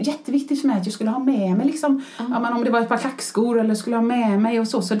var jätteviktigt för mig att jag skulle ha med mig liksom. Men om det var ett par klackskor eller skulle ha med mig och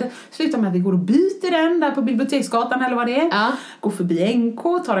så. Så det slutar med att vi går och byter den där på Biblioteksgatan eller vad det är. Går förbi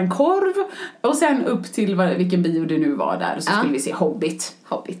NK, tar en korv. Och sen upp till vilken bio det nu var där. Och så skulle vi se Hobbit.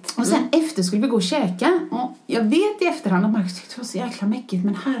 Och sen efter skulle vi gå och käka. Och jag vet i efterhand att Marcus tyckte det var så jäkla mäckigt.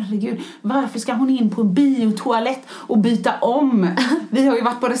 Men herregud, varför ska hon in på en biotoalett och byta om? Vi har ju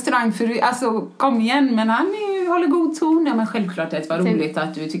varit på restaurang för, alltså kom igen. Men han håller god ton. Ja, men självklart det var roligt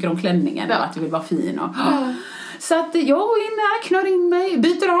att du tycker om klänningen. Och att du vill vara fin. Och, så att jag går in där, knör in mig,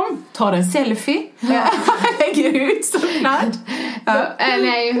 byter om, tar en selfie, lägger ut såklart.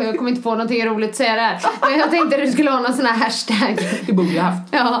 Nej, jag kommer inte på någonting roligt att säga där. Men jag tänkte att du skulle ha någon sån här hashtag. Det borde jag haft.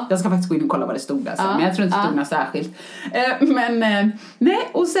 Ja. Jag ska faktiskt gå in och kolla vad det stod där. Men jag tror inte det stod något särskilt. Nej,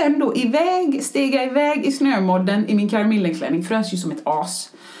 och sen då steg iväg i snömodden i min Karen Millen-klänning. Frös ju som ett as.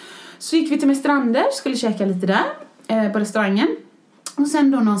 Så gick vi till Mästrander, skulle käka lite där på restaurangen. Och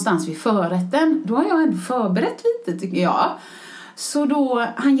sen då någonstans vid förrätten, då har jag ändå förberett lite tycker jag. Så då,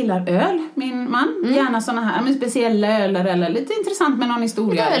 han gillar öl, min man. Gärna såna här, men speciella öler eller lite intressant med någon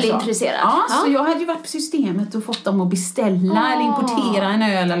historia. Jag är väldigt intresserad. Ja, så jag hade ju varit på systemet och fått dem att beställa eller importera en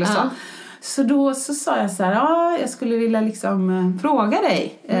öl eller så. Så då så sa jag så här, jag skulle vilja liksom fråga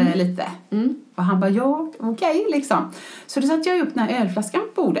dig lite. Och han bara, okej liksom. Så då satte jag upp den här ölflaskan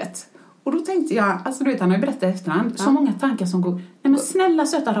på bordet. Och då tänkte jag, alltså du vet, han har ju berättat efterhand, så många tankar som går. Nej men snälla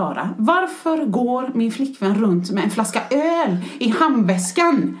söta rara, varför går min flickvän runt med en flaska öl i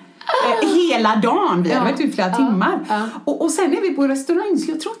handväskan hela dagen? Vi har varit ute flera timmar. Och sen är vi på restaurang,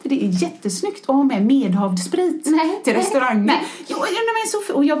 så jag tror inte det är jättesnyggt att ha med medhavd sprit till restaurangen.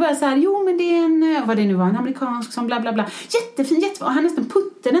 Och jag börjar så här, men det är en, vad det nu var, en amerikansk som bla bla bla. Jättefin, och han nästan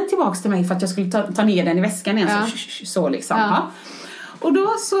puttade den tillbaks till mig för att jag skulle ta ner den i väskan igen. Så liksom, Och då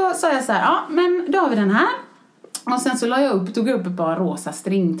så sa jag så här, men då har vi den här. Och sen så tog jag upp ett par rosa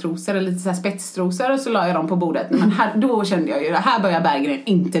stringtrosor eller lite så här spetstrosor och så la jag dem på bordet. Men då kände jag ju, här börjar Berggren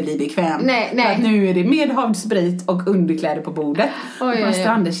inte bli bekväm. Nej. För att nu är det medhavd sprit och underkläder på bordet. Och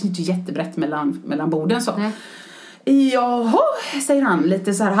Anders är inte jättebrett mellan borden så. Nej. Jaha, säger han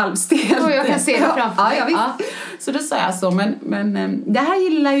lite så här halvstelt. Jag kan se det framför mig. Så då sa jag så, men det här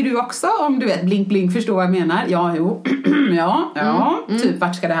gillar ju du också, om du vet, blink blink, förstår vad jag menar. Typ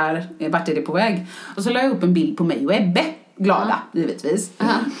vart är det på väg? Och så la jag upp en bild på mig och Ebbe, glada givetvis.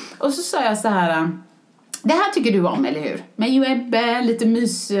 Och så sa jag så här, det här tycker du om, eller hur? Mig och Ebbe, lite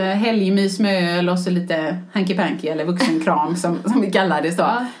helgmys med öl och så lite hanky-panky eller vuxenkram som vi kallar det så.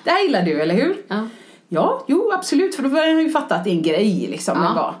 Det här gillar du, eller hur? Ja, jo absolut, för då har jag ju fattat att det är en grej liksom.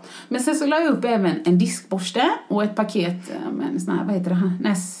 Ja. Men sen så la jag upp även en diskborste och ett paket med såna här, vad heter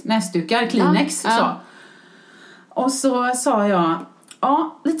det, näsdukar, Kleenex. Så. Och så sa jag,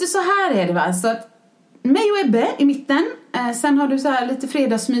 lite så här är det va, så att mig och Ebbe i mitten. Sen har du så här lite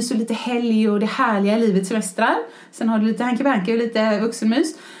fredagsmys och lite helg och det härliga livet semestrar. Sen har du lite hanky-panky och lite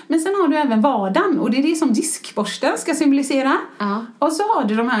vuxenmys. Men sen har du även vardagen och det är det som diskborsten ska symbolisera. Och så har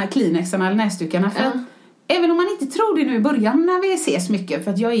du de här Kleenexarna eller näsdukarna. För även om man inte tror det nu i början när vi ses mycket.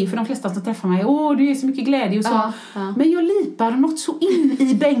 För att jag är för de flesta som träffar mig. Det är så mycket glädje och så. Men jag lipar något så in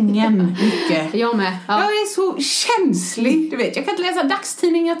i bängen mycket. Jag med. Jag är så känslig. Du vet, jag kan inte läsa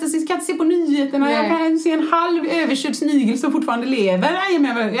dagstidningar. Jag kan inte se på nyheterna. Nej. Jag kan se en halv överkörd snigel som fortfarande lever.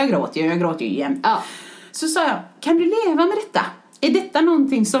 Jag gråter ju igen. Så sa jag, kan du leva med detta? Är detta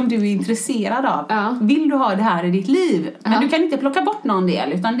någonting som du är intresserad av? Vill du ha det här i ditt liv? Men du kan inte plocka bort någon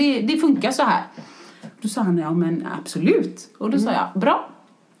del. Utan det funkar så här. Då sa han, ja men absolut. Och då sa jag, bra.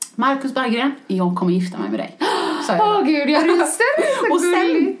 Marcus Berggren, jag kommer gifta mig med dig. Gud, jag ryser. Och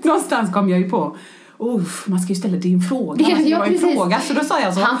sen någonstans kom jag ju på, man ska ju ställa din fråga. En fråga. Så då sa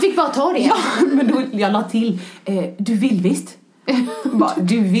jag så. Han fick bara ta det. Ja, men då jag la till, du vill visst.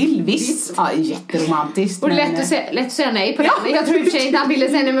 Du vill visst. Ja, jätteromantiskt. Och lätt att säga nej på det. Jag tror i och för sig inte han ville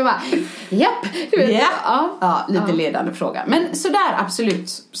säga nej, men bara japp. Lite ledande fråga. Men sådär, absolut.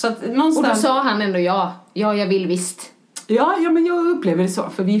 Så att någonstans... Och då sa han ändå ja, jag vill visst. Ja, men jag upplever det så.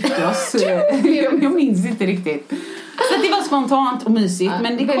 För vi gifte oss. Jag minns inte riktigt. Så det var spontant och mysigt.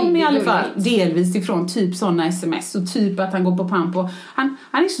 Men det kom i alla fall delvis ifrån typ sådana sms. Och typ att han går på pamp. Och han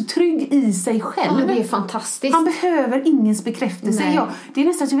är så trygg i sig själv. Det är fantastiskt. Han behöver ingens bekräftelse. Det är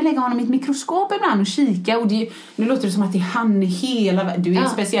nästan att jag vill lägga honom i ett mikroskop ibland och kika. Och nu låter det som att det är han hela världen. Du är en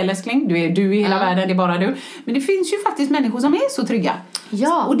speciell älskling. Du är du i hela världen. Det är bara du. Men det finns ju faktiskt människor som är så trygga.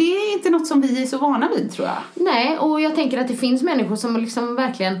 Ja. Och det är inte något som vi är så vana vid, tror jag. Nej, och jag tänker att det finns människor som liksom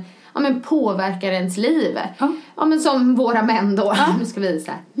verkligen påverkar ens liv. Men som våra män då. Nu ska vi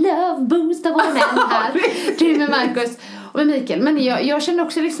så här, love boost av våra män här. Du med Marcus och med Mikael. Men jag kände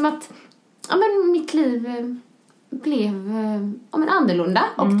också liksom att mitt liv blev annorlunda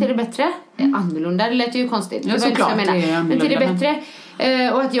och till det bättre. Annorlunda, det lät ju konstigt. Ja, såklart. Men till det bättre.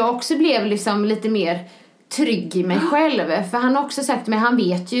 Och att jag också blev liksom lite mer trygg i mig själv. För han har också sagt till mig, han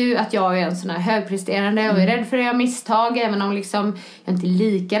vet ju att jag är en sån här högpresterande och är rädd för att göra misstag, även om liksom jag inte är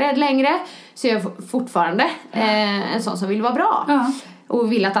lika rädd längre, så jag är fortfarande en sån som vill vara bra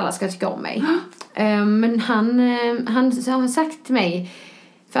och vill att alla ska tycka om mig. Men han har sagt till mig,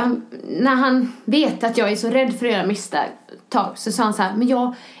 för när han vet att jag är så rädd för att göra misstag, så sa han så här, men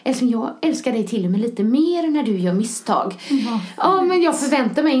jag älskar dig till och med lite mer när du gör misstag. Men jag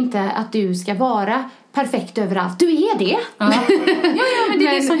förväntar mig inte att du ska vara perfekt överallt. Du är det. Men det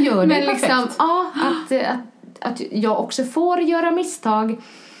är det som gör det perfekt. Liksom, att jag också får göra misstag.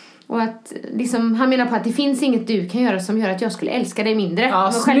 Och att liksom, han menar på att det finns inget du kan göra som gör att jag skulle älska dig mindre.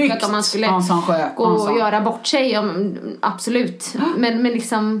 Ja, självklart om man skulle gå och göra bort sig. Absolut. Men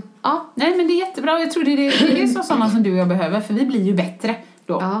liksom, Nej, men det är jättebra. Jag tror det är sådana som du och jag behöver. För vi blir ju bättre.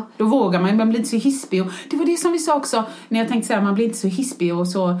 Då vågar man blir inte så hispig. Och det var det som vi sa också. När jag tänkte så här, man blir inte så hispig och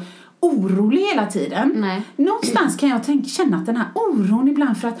så orolig hela tiden. Nej. Någonstans kan jag känna att den här oron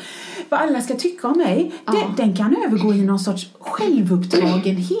ibland för att vad alla ska tycka om mig, den kan övergå i någon sorts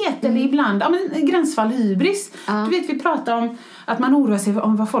självupptagenhet eller ibland gränsfall hybris. Du vet, vi pratar om att man oroar sig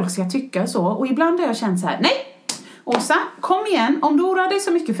om vad folk ska tycka och så. Och ibland har jag känt så här, nej Åsa, kom igen, om du oroar dig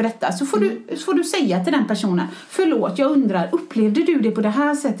så mycket för detta så får du säga till den personen, förlåt, jag undrar, upplevde du det på det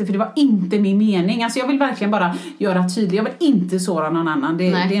här sättet, för det var inte min mening. Alltså jag vill verkligen bara göra tydligt, jag vill inte såra någon annan. Det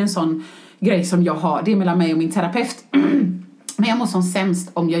är en sån grej som jag har, det är mellan mig och min terapeut. Men jag mår som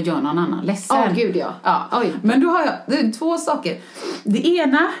sämst om jag gör någon annan ledsen. Gud ja. Oj. Men då har jag 2 saker. Det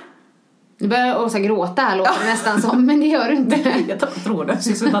ena... Du börjar Åsa gråta här, låter nästan som, men det gör du inte. Jag tar tråden,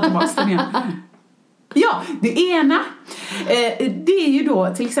 så jag tar tillbaka den igen. Ja, det ena det är ju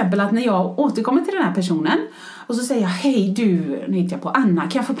då till exempel att när jag återkommer till den här personen och så säger jag, hej du, nu hittar jag på Anna,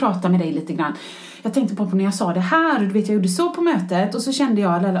 kan jag få prata med dig lite grann? Jag tänkte på när jag sa det här, och du vet jag gjorde så på mötet och så kände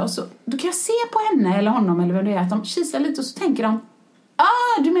jag, och så, då kan jag se på henne eller honom eller vem det är att de kisar lite och så tänker de,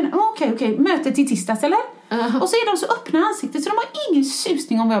 du menar, okej, mötet i tisdags eller? Och så är de så öppna i ansiktet så de har ingen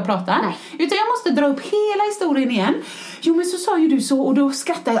susning om vad jag pratar. Nej. Utan jag måste dra upp hela historien igen. Jo, men så sa ju du så, och då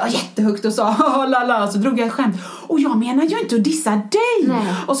skrattade jag jättehögt och sa lala, så drog jag ett skämt. Och jag menar ju inte att dissa dig.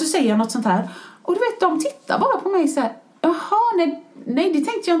 Nej. Och så säger jag något sånt här. Och du vet, de tittar bara på mig så här, jaha, nej, det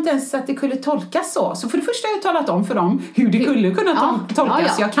tänkte jag inte ens att det kunde tolkas så. Så för det första har jag talat om för dem hur det skulle kunna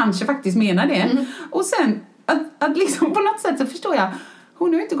tolkas. Jag kanske faktiskt menar det. Och sen, att liksom på något sätt så förstår jag,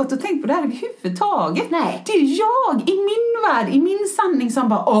 hon har inte gått och tänkt på det här överhuvudtaget. Nej. Det är jag i min värld, i min sanning som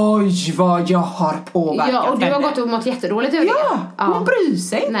bara, oj vad jag har påverkat Ja, och du har henne. gått och mått jättedåligt över det. Ja, hon bryr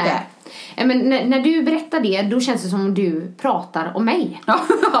sig inte. Nej. Men när du berättar det, då känns det som om du pratar om mig. Ja,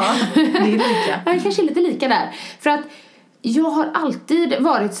 det är lika. Det kanske är lite lika där. För att jag har alltid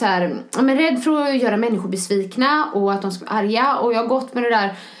varit så här, men rädd för att göra människor besvikna och att de ska vara arga. Och jag har gått med det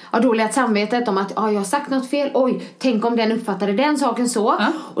där dåliga samvetet om att jag har sagt något fel. Oj, tänk om den uppfattade den saken så. Ja.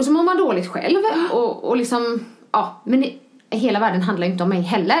 Och så mår man dåligt själv. Och liksom, men hela världen handlar inte om mig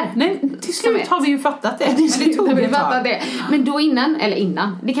heller. Nej, till slut har vi ju fattat det. Men då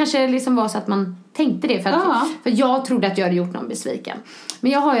innan, det kanske liksom var så att man tänkte det för jag trodde att jag hade gjort någon besviken.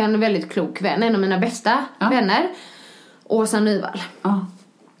 Men jag har ju en väldigt klok vän, en av mina bästa vänner, Åsa Nyvall.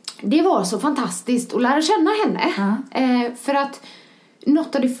 Det var så fantastiskt att lära känna henne. För att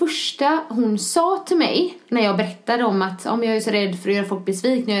något av det första hon sa till mig när jag berättade om att jag är så rädd för att göra folk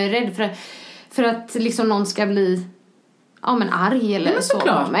besvikna, jag är rädd för att liksom någon ska bli arg eller så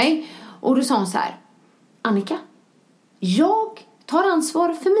på mig. Och då sa hon så här: Annika, jag tar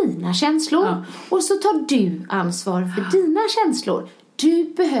ansvar för mina känslor och så tar du ansvar för dina känslor.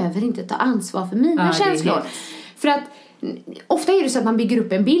 Du behöver inte ta ansvar för mina känslor. För att ofta är det så att man bygger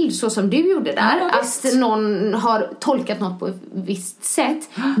upp en bild så som du gjorde där. Att någon har tolkat något på ett visst sätt.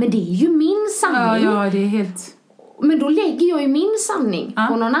 Men det är ju min sanning. Ja, det är helt... Men då lägger jag ju min sanning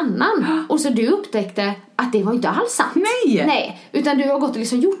på någon annan. Och så du upptäckte att det var inte alls sant. Nej, utan du har gått och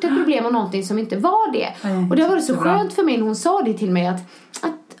liksom gjort ett problem av någonting som inte var det. Och det har varit så skönt för mig när hon sa det till mig att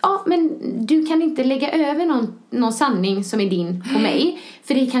men du kan inte lägga över någon sanning som är din på mig.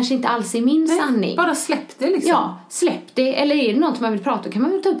 För det kanske inte alls är min sanning. Bara släpp det liksom. Ja, släpp det. Eller är det något man vill prata om, kan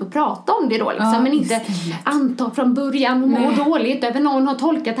man väl ta upp och prata om det då liksom. Men inte anta från början och må dåligt över någon har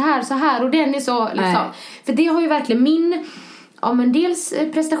tolkat det här så här och den är så liksom. För det har ju verkligen min... men dels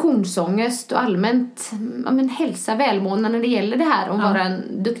prestationsångest och allmänt hälsa, välmående när det gäller det här att vara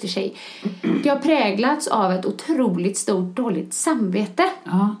en duktig tjej. Det har präglats av ett otroligt stort dåligt samvete.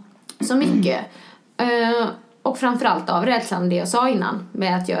 Så mycket. Och framförallt av rädslan, det jag sa innan,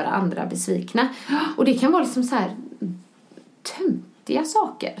 med att göra andra besvikna. Och det kan vara liksom så här töntiga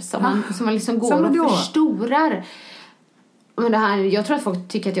saker som man liksom går och förstorar. Men det här, jag tror att folk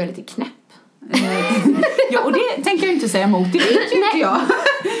tycker att jag är lite knäpp. Ja, och det tänker jag inte säga emot. Det vet ju inte jag.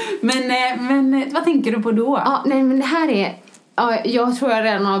 Men vad tänker du på då? Men det här är... jag tror jag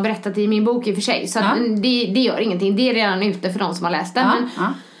redan har berättat i min bok i och för sig. Så att det gör ingenting. Det är redan ute för de som har läst den.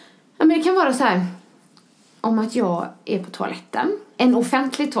 Men det kan vara så här... Om att jag är på toaletten. En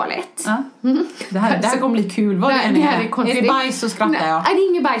offentlig toalett. Det här kommer bli kul. Vad det är det bajs så skrattar jag. Nej, det är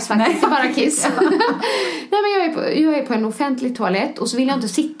ingen bajs faktiskt. Det är bara kiss. Nej, men jag är på en offentlig toalett. Och så vill jag inte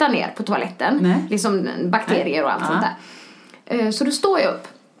sitta ner på toaletten. Nej. Liksom bakterier och allt sånt där. Så då står jag upp.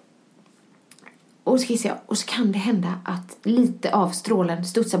 Och så kissar jag. Och så kan det hända att lite av strålen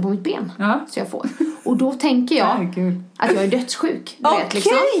studsar på mitt ben. Så jag får. Och då tänker jag att jag är dödssjuk.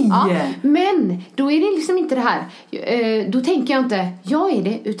 Liksom. Men då är det liksom inte det här. Då tänker jag inte, jag är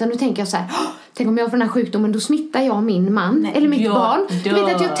det. Utan då tänker jag så här, tänk om jag får den här sjukdomen, då smittar jag min man eller mitt barn. Du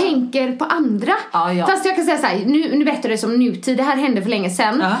vet att jag tänker på andra. Fast jag kan säga så här, nu berättar det som nutid. Det här hände för länge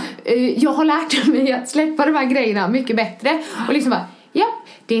sedan. Jag har lärt mig att släppa de här grejerna mycket bättre. Och liksom bara,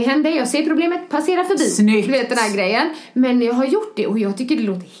 det hände, jag ser problemet, passera förbi. Snyggt. Du vet den här grejen. Men jag har gjort det och jag tycker det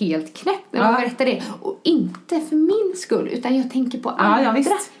låter helt knäppt när man berättar det. Och inte för min skull, utan jag tänker på andra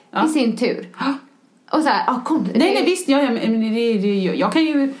i sin tur. Och så här, Nej, visst. Jag kan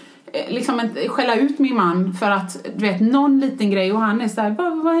ju liksom skälla ut min man för att, du vet, någon liten grej och han är så här,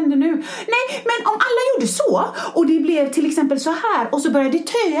 vad händer nu? Nej, men om alla gjorde så och det blev till exempel så här och så började det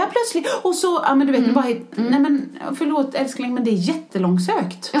töja plötsligt och så, men du vet, nej men förlåt älskling, men det är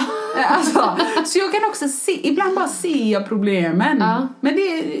jättelångsökt. Alltså, så jag kan också ibland bara se problemen. Men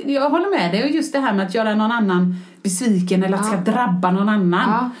jag håller med dig, och just det här med att göra någon annan besviken eller att ska drabba någon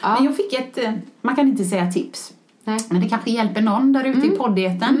annan. Men jag fick man kan inte säga tips. Nej. Men det kanske hjälper någon där ute i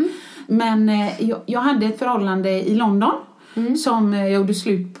poddeten. Men jag hade ett förhållande i London som jag gjorde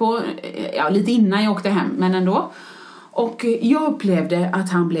slut på lite innan jag åkte hem, men ändå. Och jag upplevde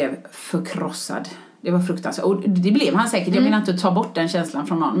att han blev förkrossad. Det var fruktansvärt. Och det blev han säkert. Jag menar inte att ta bort den känslan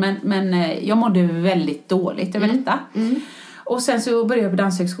från någon. Men jag mådde väldigt dåligt över detta. Och sen så började jag på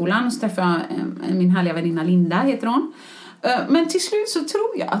danshögskolan och så träffade jag min härliga väninna Linda, heter hon. Men till slut så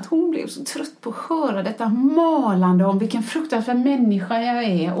tror jag att hon blev så trött på att höra detta malande om vilken fruktansvärd människa jag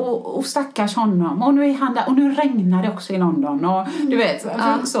är. Och stackars honom. Och nu är han där. Och nu regnar det också i London. Och du vet,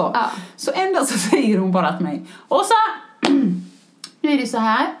 så. Så ändå så säger hon bara till mig: Åsa, nu är det så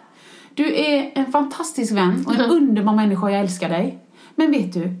här. Du är en fantastisk vän och en underbar människa, jag älskar dig. Men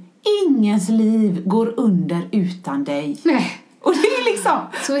vet du, ingens liv går under utan dig. Nej. Och det är liksom...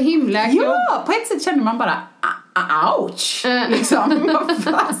 Så himla klokt. Ja, på ett sätt känner man bara... ouch! Liksom.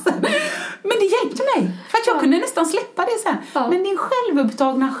 Men det hjälpte mig. För att jag kunde nästan släppa det sen. Ja. Men din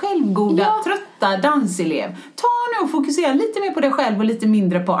självupptagna, självgoda, trötta danselev. Ta nu och fokusera lite mer på dig själv och lite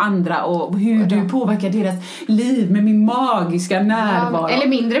mindre på andra. Och hur du påverkar deras liv med min magiska närvaro. Eller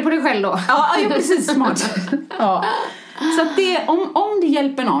mindre på dig själv då. Ja, precis, smart. Ja. Så att det, om det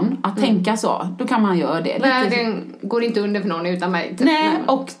hjälper någon att tänka så, då kan man göra det. Världen går inte under för någon utan mig. Typ. Nej,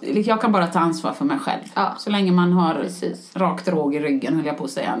 och jag kan bara ta ansvar för mig själv. Ja. Så länge man har Precis. rakt råg i ryggen, höll jag på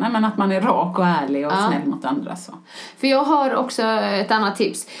att säga. Nej, men att man är rak och ärlig och snäll mot andra. Så. För jag har också ett annat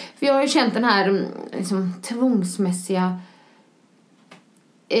tips. För jag har ju känt den här liksom, tvångsmässiga...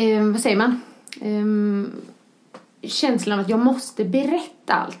 vad säger man? Känslan att jag måste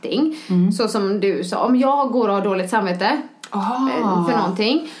berätta allting. Så som du sa. Om jag går och har dåligt samvete för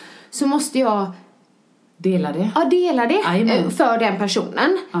någonting, så måste jag dela det. Ja, dela det för den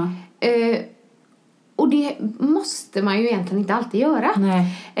personen. Och det måste man ju egentligen inte alltid göra.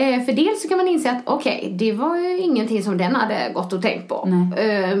 Nej. För dels så kan man inse att okej, det var ju ingenting som den hade gått och tänkt på.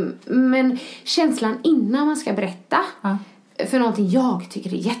 Men känslan innan man ska berätta för någonting jag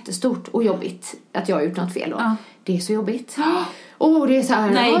tycker är jättestort och jobbigt, att jag har gjort något fel då. Det är så jobbigt. Det är så här,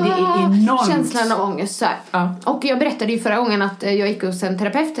 nej, det är enormt. Känslan av ångest så här. Och jag berättade ju förra gången att jag gick hos en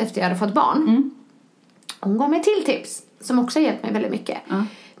terapeut efter jag hade fått barn. Hon gav mig till tips som också har hjälpt mig väldigt mycket.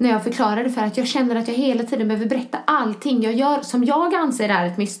 När jag förklarade för att jag känner att jag hela tiden behöver berätta allting jag gör som jag anser är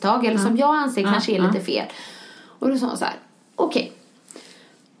ett misstag eller som jag anser kanske är lite fel. Och då sa hon så här: okej,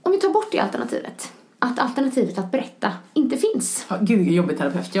 om vi tar bort det alternativet, att alternativet att berätta inte finns. Gud, vilken jobbig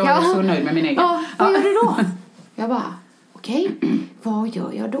terapeut. Jag är så nöjd med min egen. Vad gör du då? Jag bara, okej, vad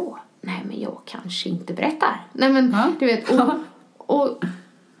gör jag då? Nej, men jag kanske inte berättar. Nej, men du vet,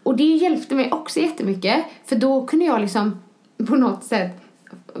 och det hjälpte mig också jättemycket. För då kunde jag liksom på något sätt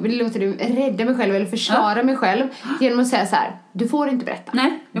rädda mig själv eller försvara mig själv genom att säga så här: du får inte berätta.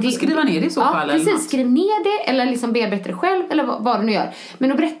 Nej, jag får skriva ner det i så fall. Ja, precis, skriv ner det eller liksom bearbeta det själv eller vad du nu gör.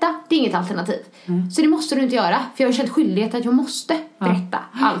 Men att berätta, det är inget alternativ. Så det måste du inte göra, för jag har känt skyldighet att jag måste berätta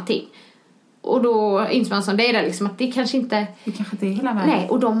allting. Och då inser man som det är där liksom att det kanske inte är hela världen. Nej,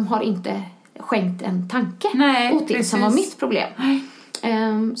 och de har inte skänkt en tanke åt det som var mitt problem.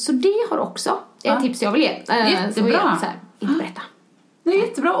 Så det har också ett tips jag vill ge. Jättebra. Så här, inte berätta. Det är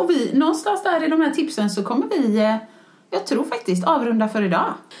jättebra, och vi någonstans där i de här tipsen så kommer vi, jag tror faktiskt, avrunda för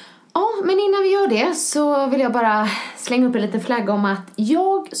idag. Ja, men innan vi gör det så vill jag bara slänga upp en liten flagga om att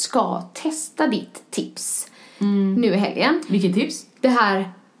jag ska testa ditt tips nu i helgen. Vilket tips? Det här,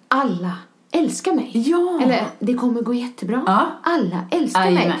 alla älskar mig. Ja. Eller, det kommer gå jättebra. Ja. Alla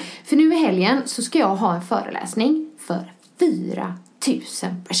älskar mig. För nu i helgen så ska jag ha en föreläsning för 4 000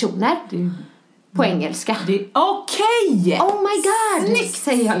 personer. På engelska. Okej! Oh my god! Snyggt,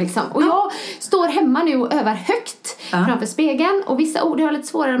 säger jag liksom. Och jag står hemma nu och övar högt framför spegeln. Och vissa ord har jag lite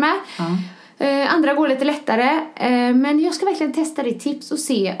svårare med. Andra går lite lättare. Men jag ska verkligen testa ditt tips och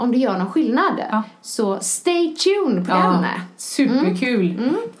se om det gör någon skillnad. Så stay tuned på den.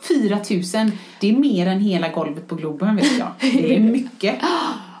 Superkul. 4 000. Det är mer än hela golvet på Globen, vet jag. Det är mycket.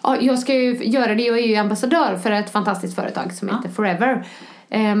 Ja, jag ska ju göra det. Jag är ju ambassadör för ett fantastiskt företag som heter Forever.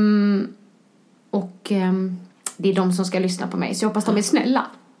 Det är de som ska lyssna på mig. Så jag hoppas de är snälla.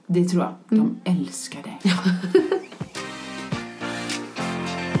 Det tror jag. De älskar det.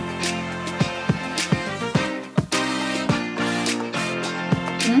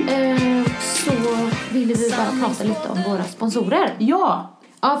 Så ville vi bara prata lite om våra sponsorer. Ja,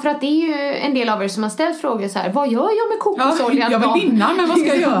 för att det är ju en del av er som har ställt frågor så här: vad gör jag med kokosoljan? Jag vill vinna, men vad ska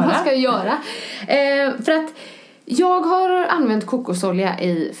jag göra? Vad ska jag göra? För att jag har använt kokosolja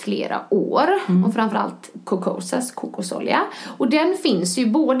i flera år. Och framförallt Cocosas kokosolja. Och den finns ju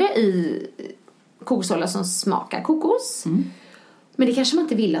både i kokosolja som smakar kokos. Men det kanske man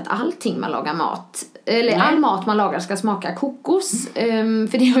inte vill att allting man lagar mat, eller all mat man lagar ska smaka kokos.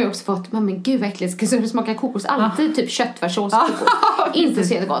 För det har jag också fått, men gud vad äckligt, ska det smaka kokos alltid? Typ köttfärssås kokos. Inte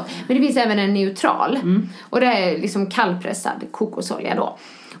så gott. Men det finns även en neutral. Och det är liksom kallpressad kokosolja då.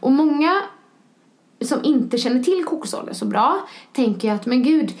 Och många som inte känner till kokosolja så bra tänker att, men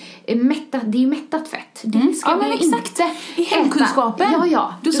gud, det är ju mättat fett. Det ska vi ju inte i hemkunskapen.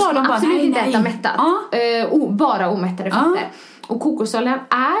 Ja. Du sa de bara, absolut inte äta mättat. Bara omättade fetter. Och kokosoljan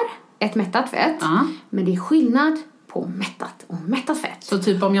är ett mättat fett. Men det är skillnad på mättat och mättat fett. Så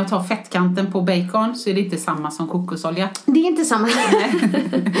typ om jag tar fettkanten på bacon så är det inte samma som kokosolja? Det är inte samma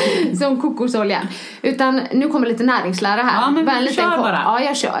som kokosolja. Utan nu kommer lite näringslära här. Ja, men kör bara. Ja,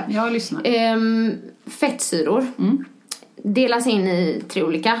 jag kör. Jag lyssnar. Fettsyror. delas in i 3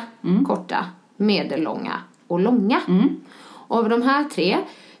 olika. Korta, medellånga och långa. Och av de här 3,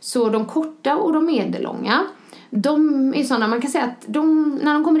 så de korta och de medellånga, de är sådana, man kan säga att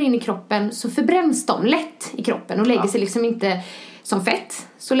när de kommer in i kroppen så förbränns de lätt i kroppen och lägger sig liksom inte som fett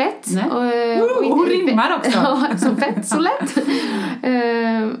så lätt. Och rimmar också. Ja, som fett så lätt.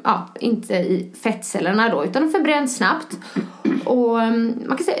 Inte i fettcellerna då, utan de förbränns snabbt. Och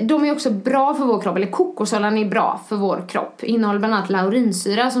man kan säga, de är också bra för vår kropp, eller kokosoljan är bra för vår kropp. Innehåller bland annat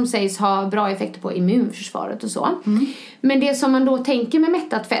laurinsyra som sägs ha bra effekter på immunförsvaret och så. Men det som man då tänker med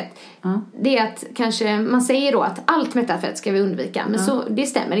mättat fett, det är att kanske man säger då att allt mättat fett ska vi undvika. Men så, det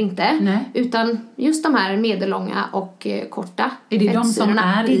stämmer inte. Nej. Utan just de här medellånga och korta är det de som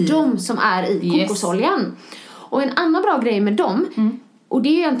är det är de som är i kokosoljan. Och en annan bra grej med dem, och det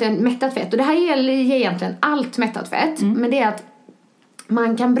är egentligen mättat fett, och det här gäller egentligen allt mättat fett, men det är att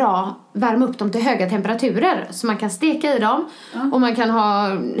man kan bra värma upp dem till höga temperaturer. Så man kan steka i dem och man kan ha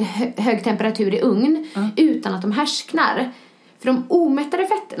hög temperatur i ugn utan att de härsknar. För de omättade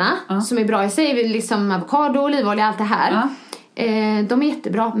fetterna som är bra i sig, liksom avokado, olivolja, allt det här, de är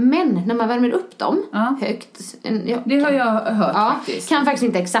jättebra. Men när man värmer upp dem högt, det har jag hört faktiskt. Kan faktiskt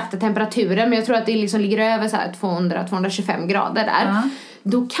inte exakta temperaturen, men jag tror att det liksom ligger över så här 200-225 grader där.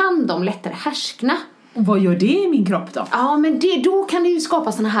 Då kan de lättare härskna. Och vad gör det i min kropp då? Ja, men då kan det ju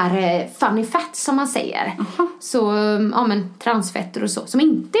skapa såna här funny fat som man säger. Så, men transfetter och så, som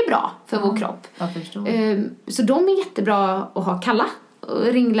inte är bra för vår kropp. Jag förstår. Så de är jättebra att ha kalla och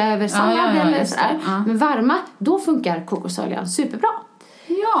ringla över sallad eller sådär. Men varma, då funkar kokosoljan superbra.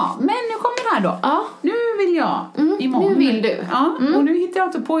 Ja, men nu kommer det här då. Ja. Nu vill jag imorgon. Nu vill du. Ja, och nu hittar jag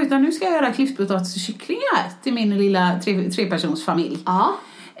inte på, utan nu ska jag göra klipppotatis och kycklingar till min lilla 3-persons-familj. Ja.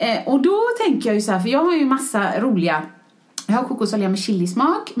 Och då tänker jag ju så här, för jag har ju massa roliga, jag har kokosolja med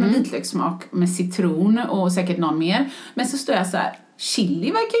chilismak, med vitlökssmak, med citron och säkert någon mer. Men så står jag så här,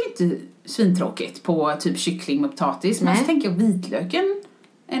 chili verkar ju inte svintråkigt på typ kyckling med potatis. Men så tänker jag, vitlöken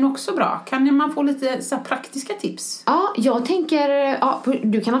är nog också bra. Kan man få lite så här praktiska tips? Ja, jag tänker,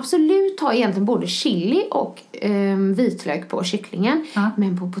 du kan absolut ha egentligen både chili och vitlök på kycklingen.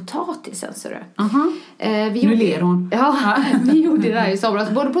 Men på potatisen, så du. Nu ler hon. Ja, vi gjorde det här i somras.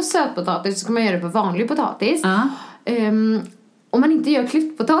 Både på sötpotatis så kan man göra det på vanlig potatis. Om man inte gör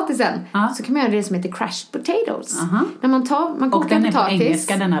klipppotatisen så kan man göra det som heter crushed potatoes. När man kokar och den är potatis. på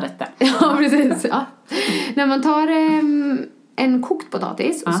engelska, denna rätten. Ja, precis. Ja. När man tar en kokt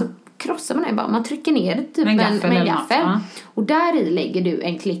potatis och så krossar man den bara. Man trycker ner det typ med en gaffel. Och där i lägger du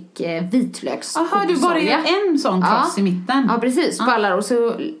en klick vitlökskokosolja. Jaha, du bara gör en sån kross i mitten. Ja, precis. På alla. Och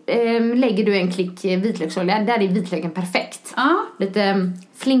så lägger du en klick vitlöksolja. Där är vitlöken perfekt. Lite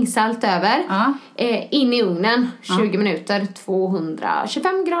flingsalt över. In i ugnen 20 minuter,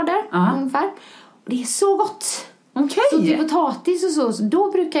 225 grader ungefär. Och det är så gott. Så till potatis och så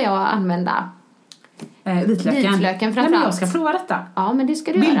då brukar jag använda vitlöken framförallt. Men jag ska prova detta. Ja, men det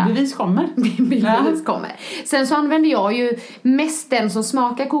ska du göra. Bildbevis kommer. Bildbevis kommer. Sen så använder jag ju mest den som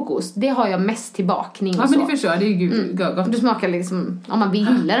smakar kokos. Det har jag mest till bakning och så. Så. Men det förstår jag, det är ju gott. Du smakar liksom, om man vill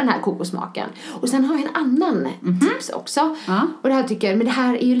gilla den här kokossmaken. Och sen har jag en annan tips också. Och det här tycker jag, men det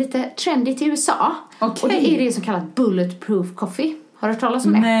här är ju lite trendigt i USA. Och det är det som kallas bulletproof coffee. Har du hört talas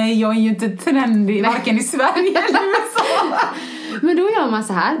om det? Nej, jag är ju inte trendig varken i Sverige eller USA. Men då gör man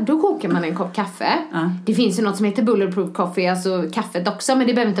så här, då kokar man en kopp kaffe. Det finns ju något som heter bulletproof coffee, alltså kaffet också, men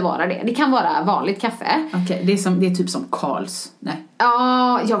det behöver inte vara det. Det kan vara vanligt kaffe. Okej, det är typ som Karls. Nej.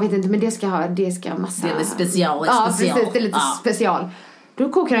 Ja, jag vet inte, men det ska ha massa. Det är special. Ja, precis, det är lite special. Då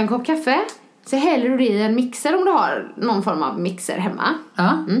kokar du en kopp kaffe. Så häller du i en mixer om du har någon form av mixer hemma.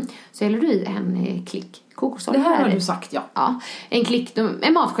 Så häller du i en klick kokosolja. Det här har du sagt, ja. En klick,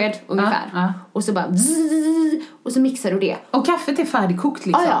 en matsked ungefär. Och så bara och så mixar du det. Och kaffet är färdigkokt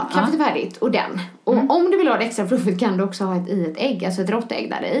liksom? Ja, kaffet är färdigt. Och den. Och om du vill ha det extra fluffigt kan du också ha ett ägg, alltså ett råttägg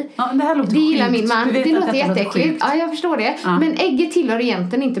där i. Ja, det här låter det gillar min man. Det låter jätteäckligt. Ja, jag förstår det. Men ägget tillhör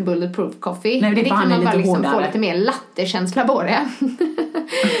egentligen inte bulletproof coffee. Nej, det kan man bara liksom få lite mer lattekänsla på det.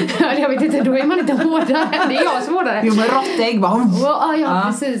 Jag vet inte, då är man inte hårdare. Det är jag som är hårdare. Jo, men råttägg bara. Ja,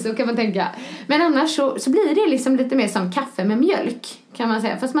 precis, så kan man tänka. Men annars så blir det liksom lite mer som kaffe med mjölk, kan man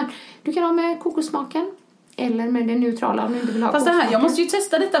säga. Fast du kan ha med kokossmaken. Eller med det neutrala om du inte vill ha. Fast det här, jag måste ju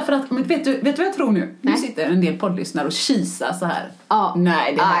testa detta för att, vet du vad jag tror nu? Nu sitter en del poddlyssnare och kisar så här.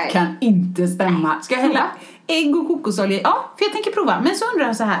 Nej, det här kan inte stämma. Ska jag hälla ägg och kokosolja? Ja, för jag tänker prova. Men så undrar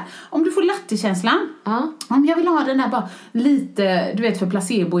jag så här, om du får lattekänslan. Om jag vill ha den här bara lite, du vet, för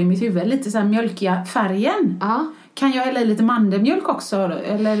placebo i mitt huvud, lite så här mjölkiga färgen. Kan jag hälla i lite mandelmjölk också?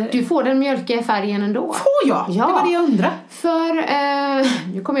 Eller? Du får den mjölkiga färgen ändå. Får jag? Ja. Det var det jag undrar.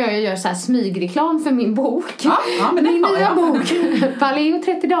 För nu kommer jag att göra så här smygreklam för min bok. Ja, men min nya bok. Paleo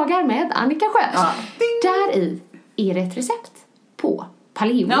 30 dagar med Annika Sjö. Ja. Där är det ett recept på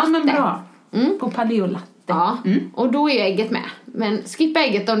paleolatte. Ja, men bra. På paleolatte. Ja, och då är ägget med. Men skippa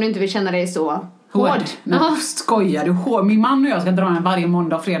ägget om du inte vill känna dig så hård. Skojar du? Min man och jag ska dra den varje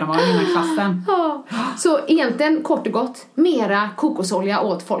måndag och fredag morgon innan klassen. Ja. Så egentligen kort och gott, mera kokosolja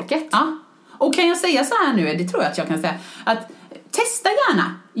åt folket. Ja. Och kan jag säga så här nu, det tror jag att jag kan säga, att testa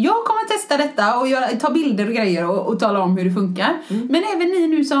gärna. Jag kommer testa detta och ta bilder och grejer och tala om hur det funkar. Men även ni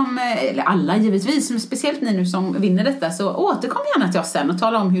nu som, eller alla givetvis, men speciellt ni nu som vinner detta, så återkom gärna till oss sen och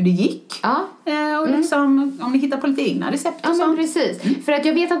tala om hur det gick. Ja. Och liksom, om ni hittar på lite egna recept och sånt. Men precis. För att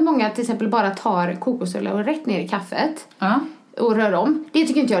jag vet att många till exempel bara tar kokosolja och rätt ner i kaffet och rör om. Det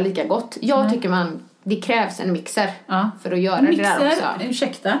tycker inte jag är lika gott. Jag tycker det krävs en mixer för att göra det där också.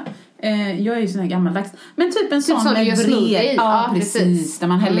 Ursäkta. Jag är ju sån här gammaldags. Men typ en sån med bred. Ja, precis. Där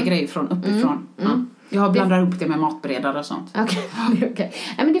man häller grejer från uppifrån. Jag blandar ihop det med matberedare och sånt. Okej. Nej,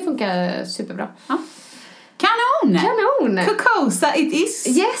 men det funkar superbra. Ja. Kanon! Kokosa it is.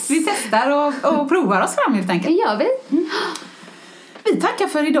 Yes. Vi testar och provar oss fram helt enkelt. Det gör vi. Vi tackar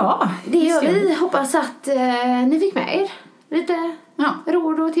för idag. Det gör vi. Hoppas att ni fick med er lite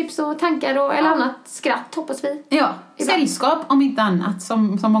råd och tips och tankar eller annat skratt, hoppas vi. Ja, sällskap om inte annat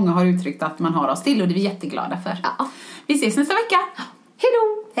som många har uttryckt att man har oss till, och det är vi jätteglada för. Ja. Vi ses nästa vecka.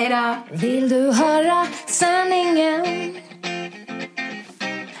 Hej då! Vill du höra sanningen?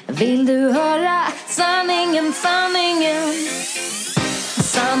 Vill du höra sanningen?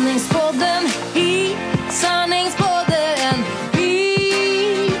 Sanningspodden i sanningspodden i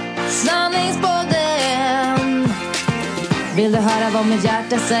sanningspodden. Vill du höra vad mitt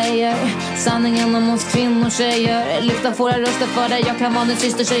hjärta säger? Sanningen om oss kvinnor, tjejer. Lyfta våra röster för dig. Jag kan vara din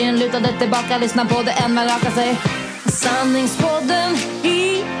syster, tjejen lutade tillbaka. Lyssna på det än man rakar sig. Sanningspodden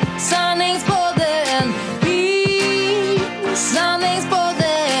i sanningspodden i sanningspodden.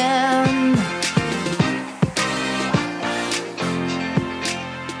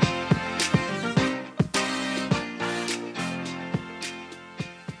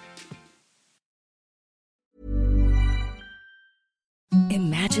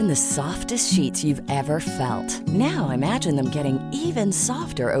 Imagine the softest sheets you've ever felt. Now imagine them getting even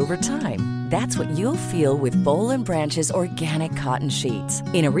softer over time. That's what you'll feel with Boll & Branch's organic cotton sheets.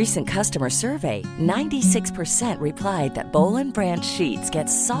 In a recent customer survey, 96% replied that Boll & Branch sheets get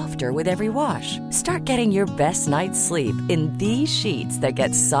softer with every wash. Start getting your best night's sleep in these sheets that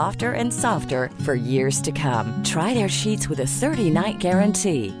get softer and softer for years to come. Try their sheets with a 30-night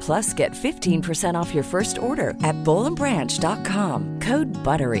guarantee. Plus, get 15% off your first order at bollandbranch.com. Code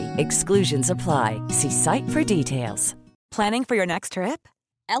BUTTERY. Exclusions apply. See site for details. Planning for your next trip?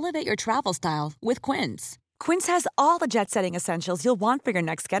 Elevate your travel style with Quince. Quince has all the jet-setting essentials you'll want for your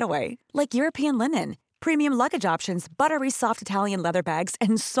next getaway, like European linen, premium luggage options, buttery soft Italian leather bags,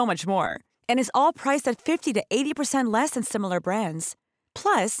 and so much more. And is all priced at 50 to 80% less than similar brands.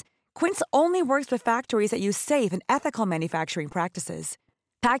 Plus, Quince only works with factories that use safe and ethical manufacturing practices.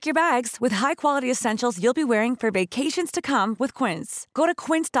 Pack your bags with high-quality essentials you'll be wearing for vacations to come with Quince. Go to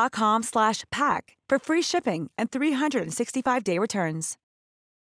quince.com/pack for free shipping and 365-day returns.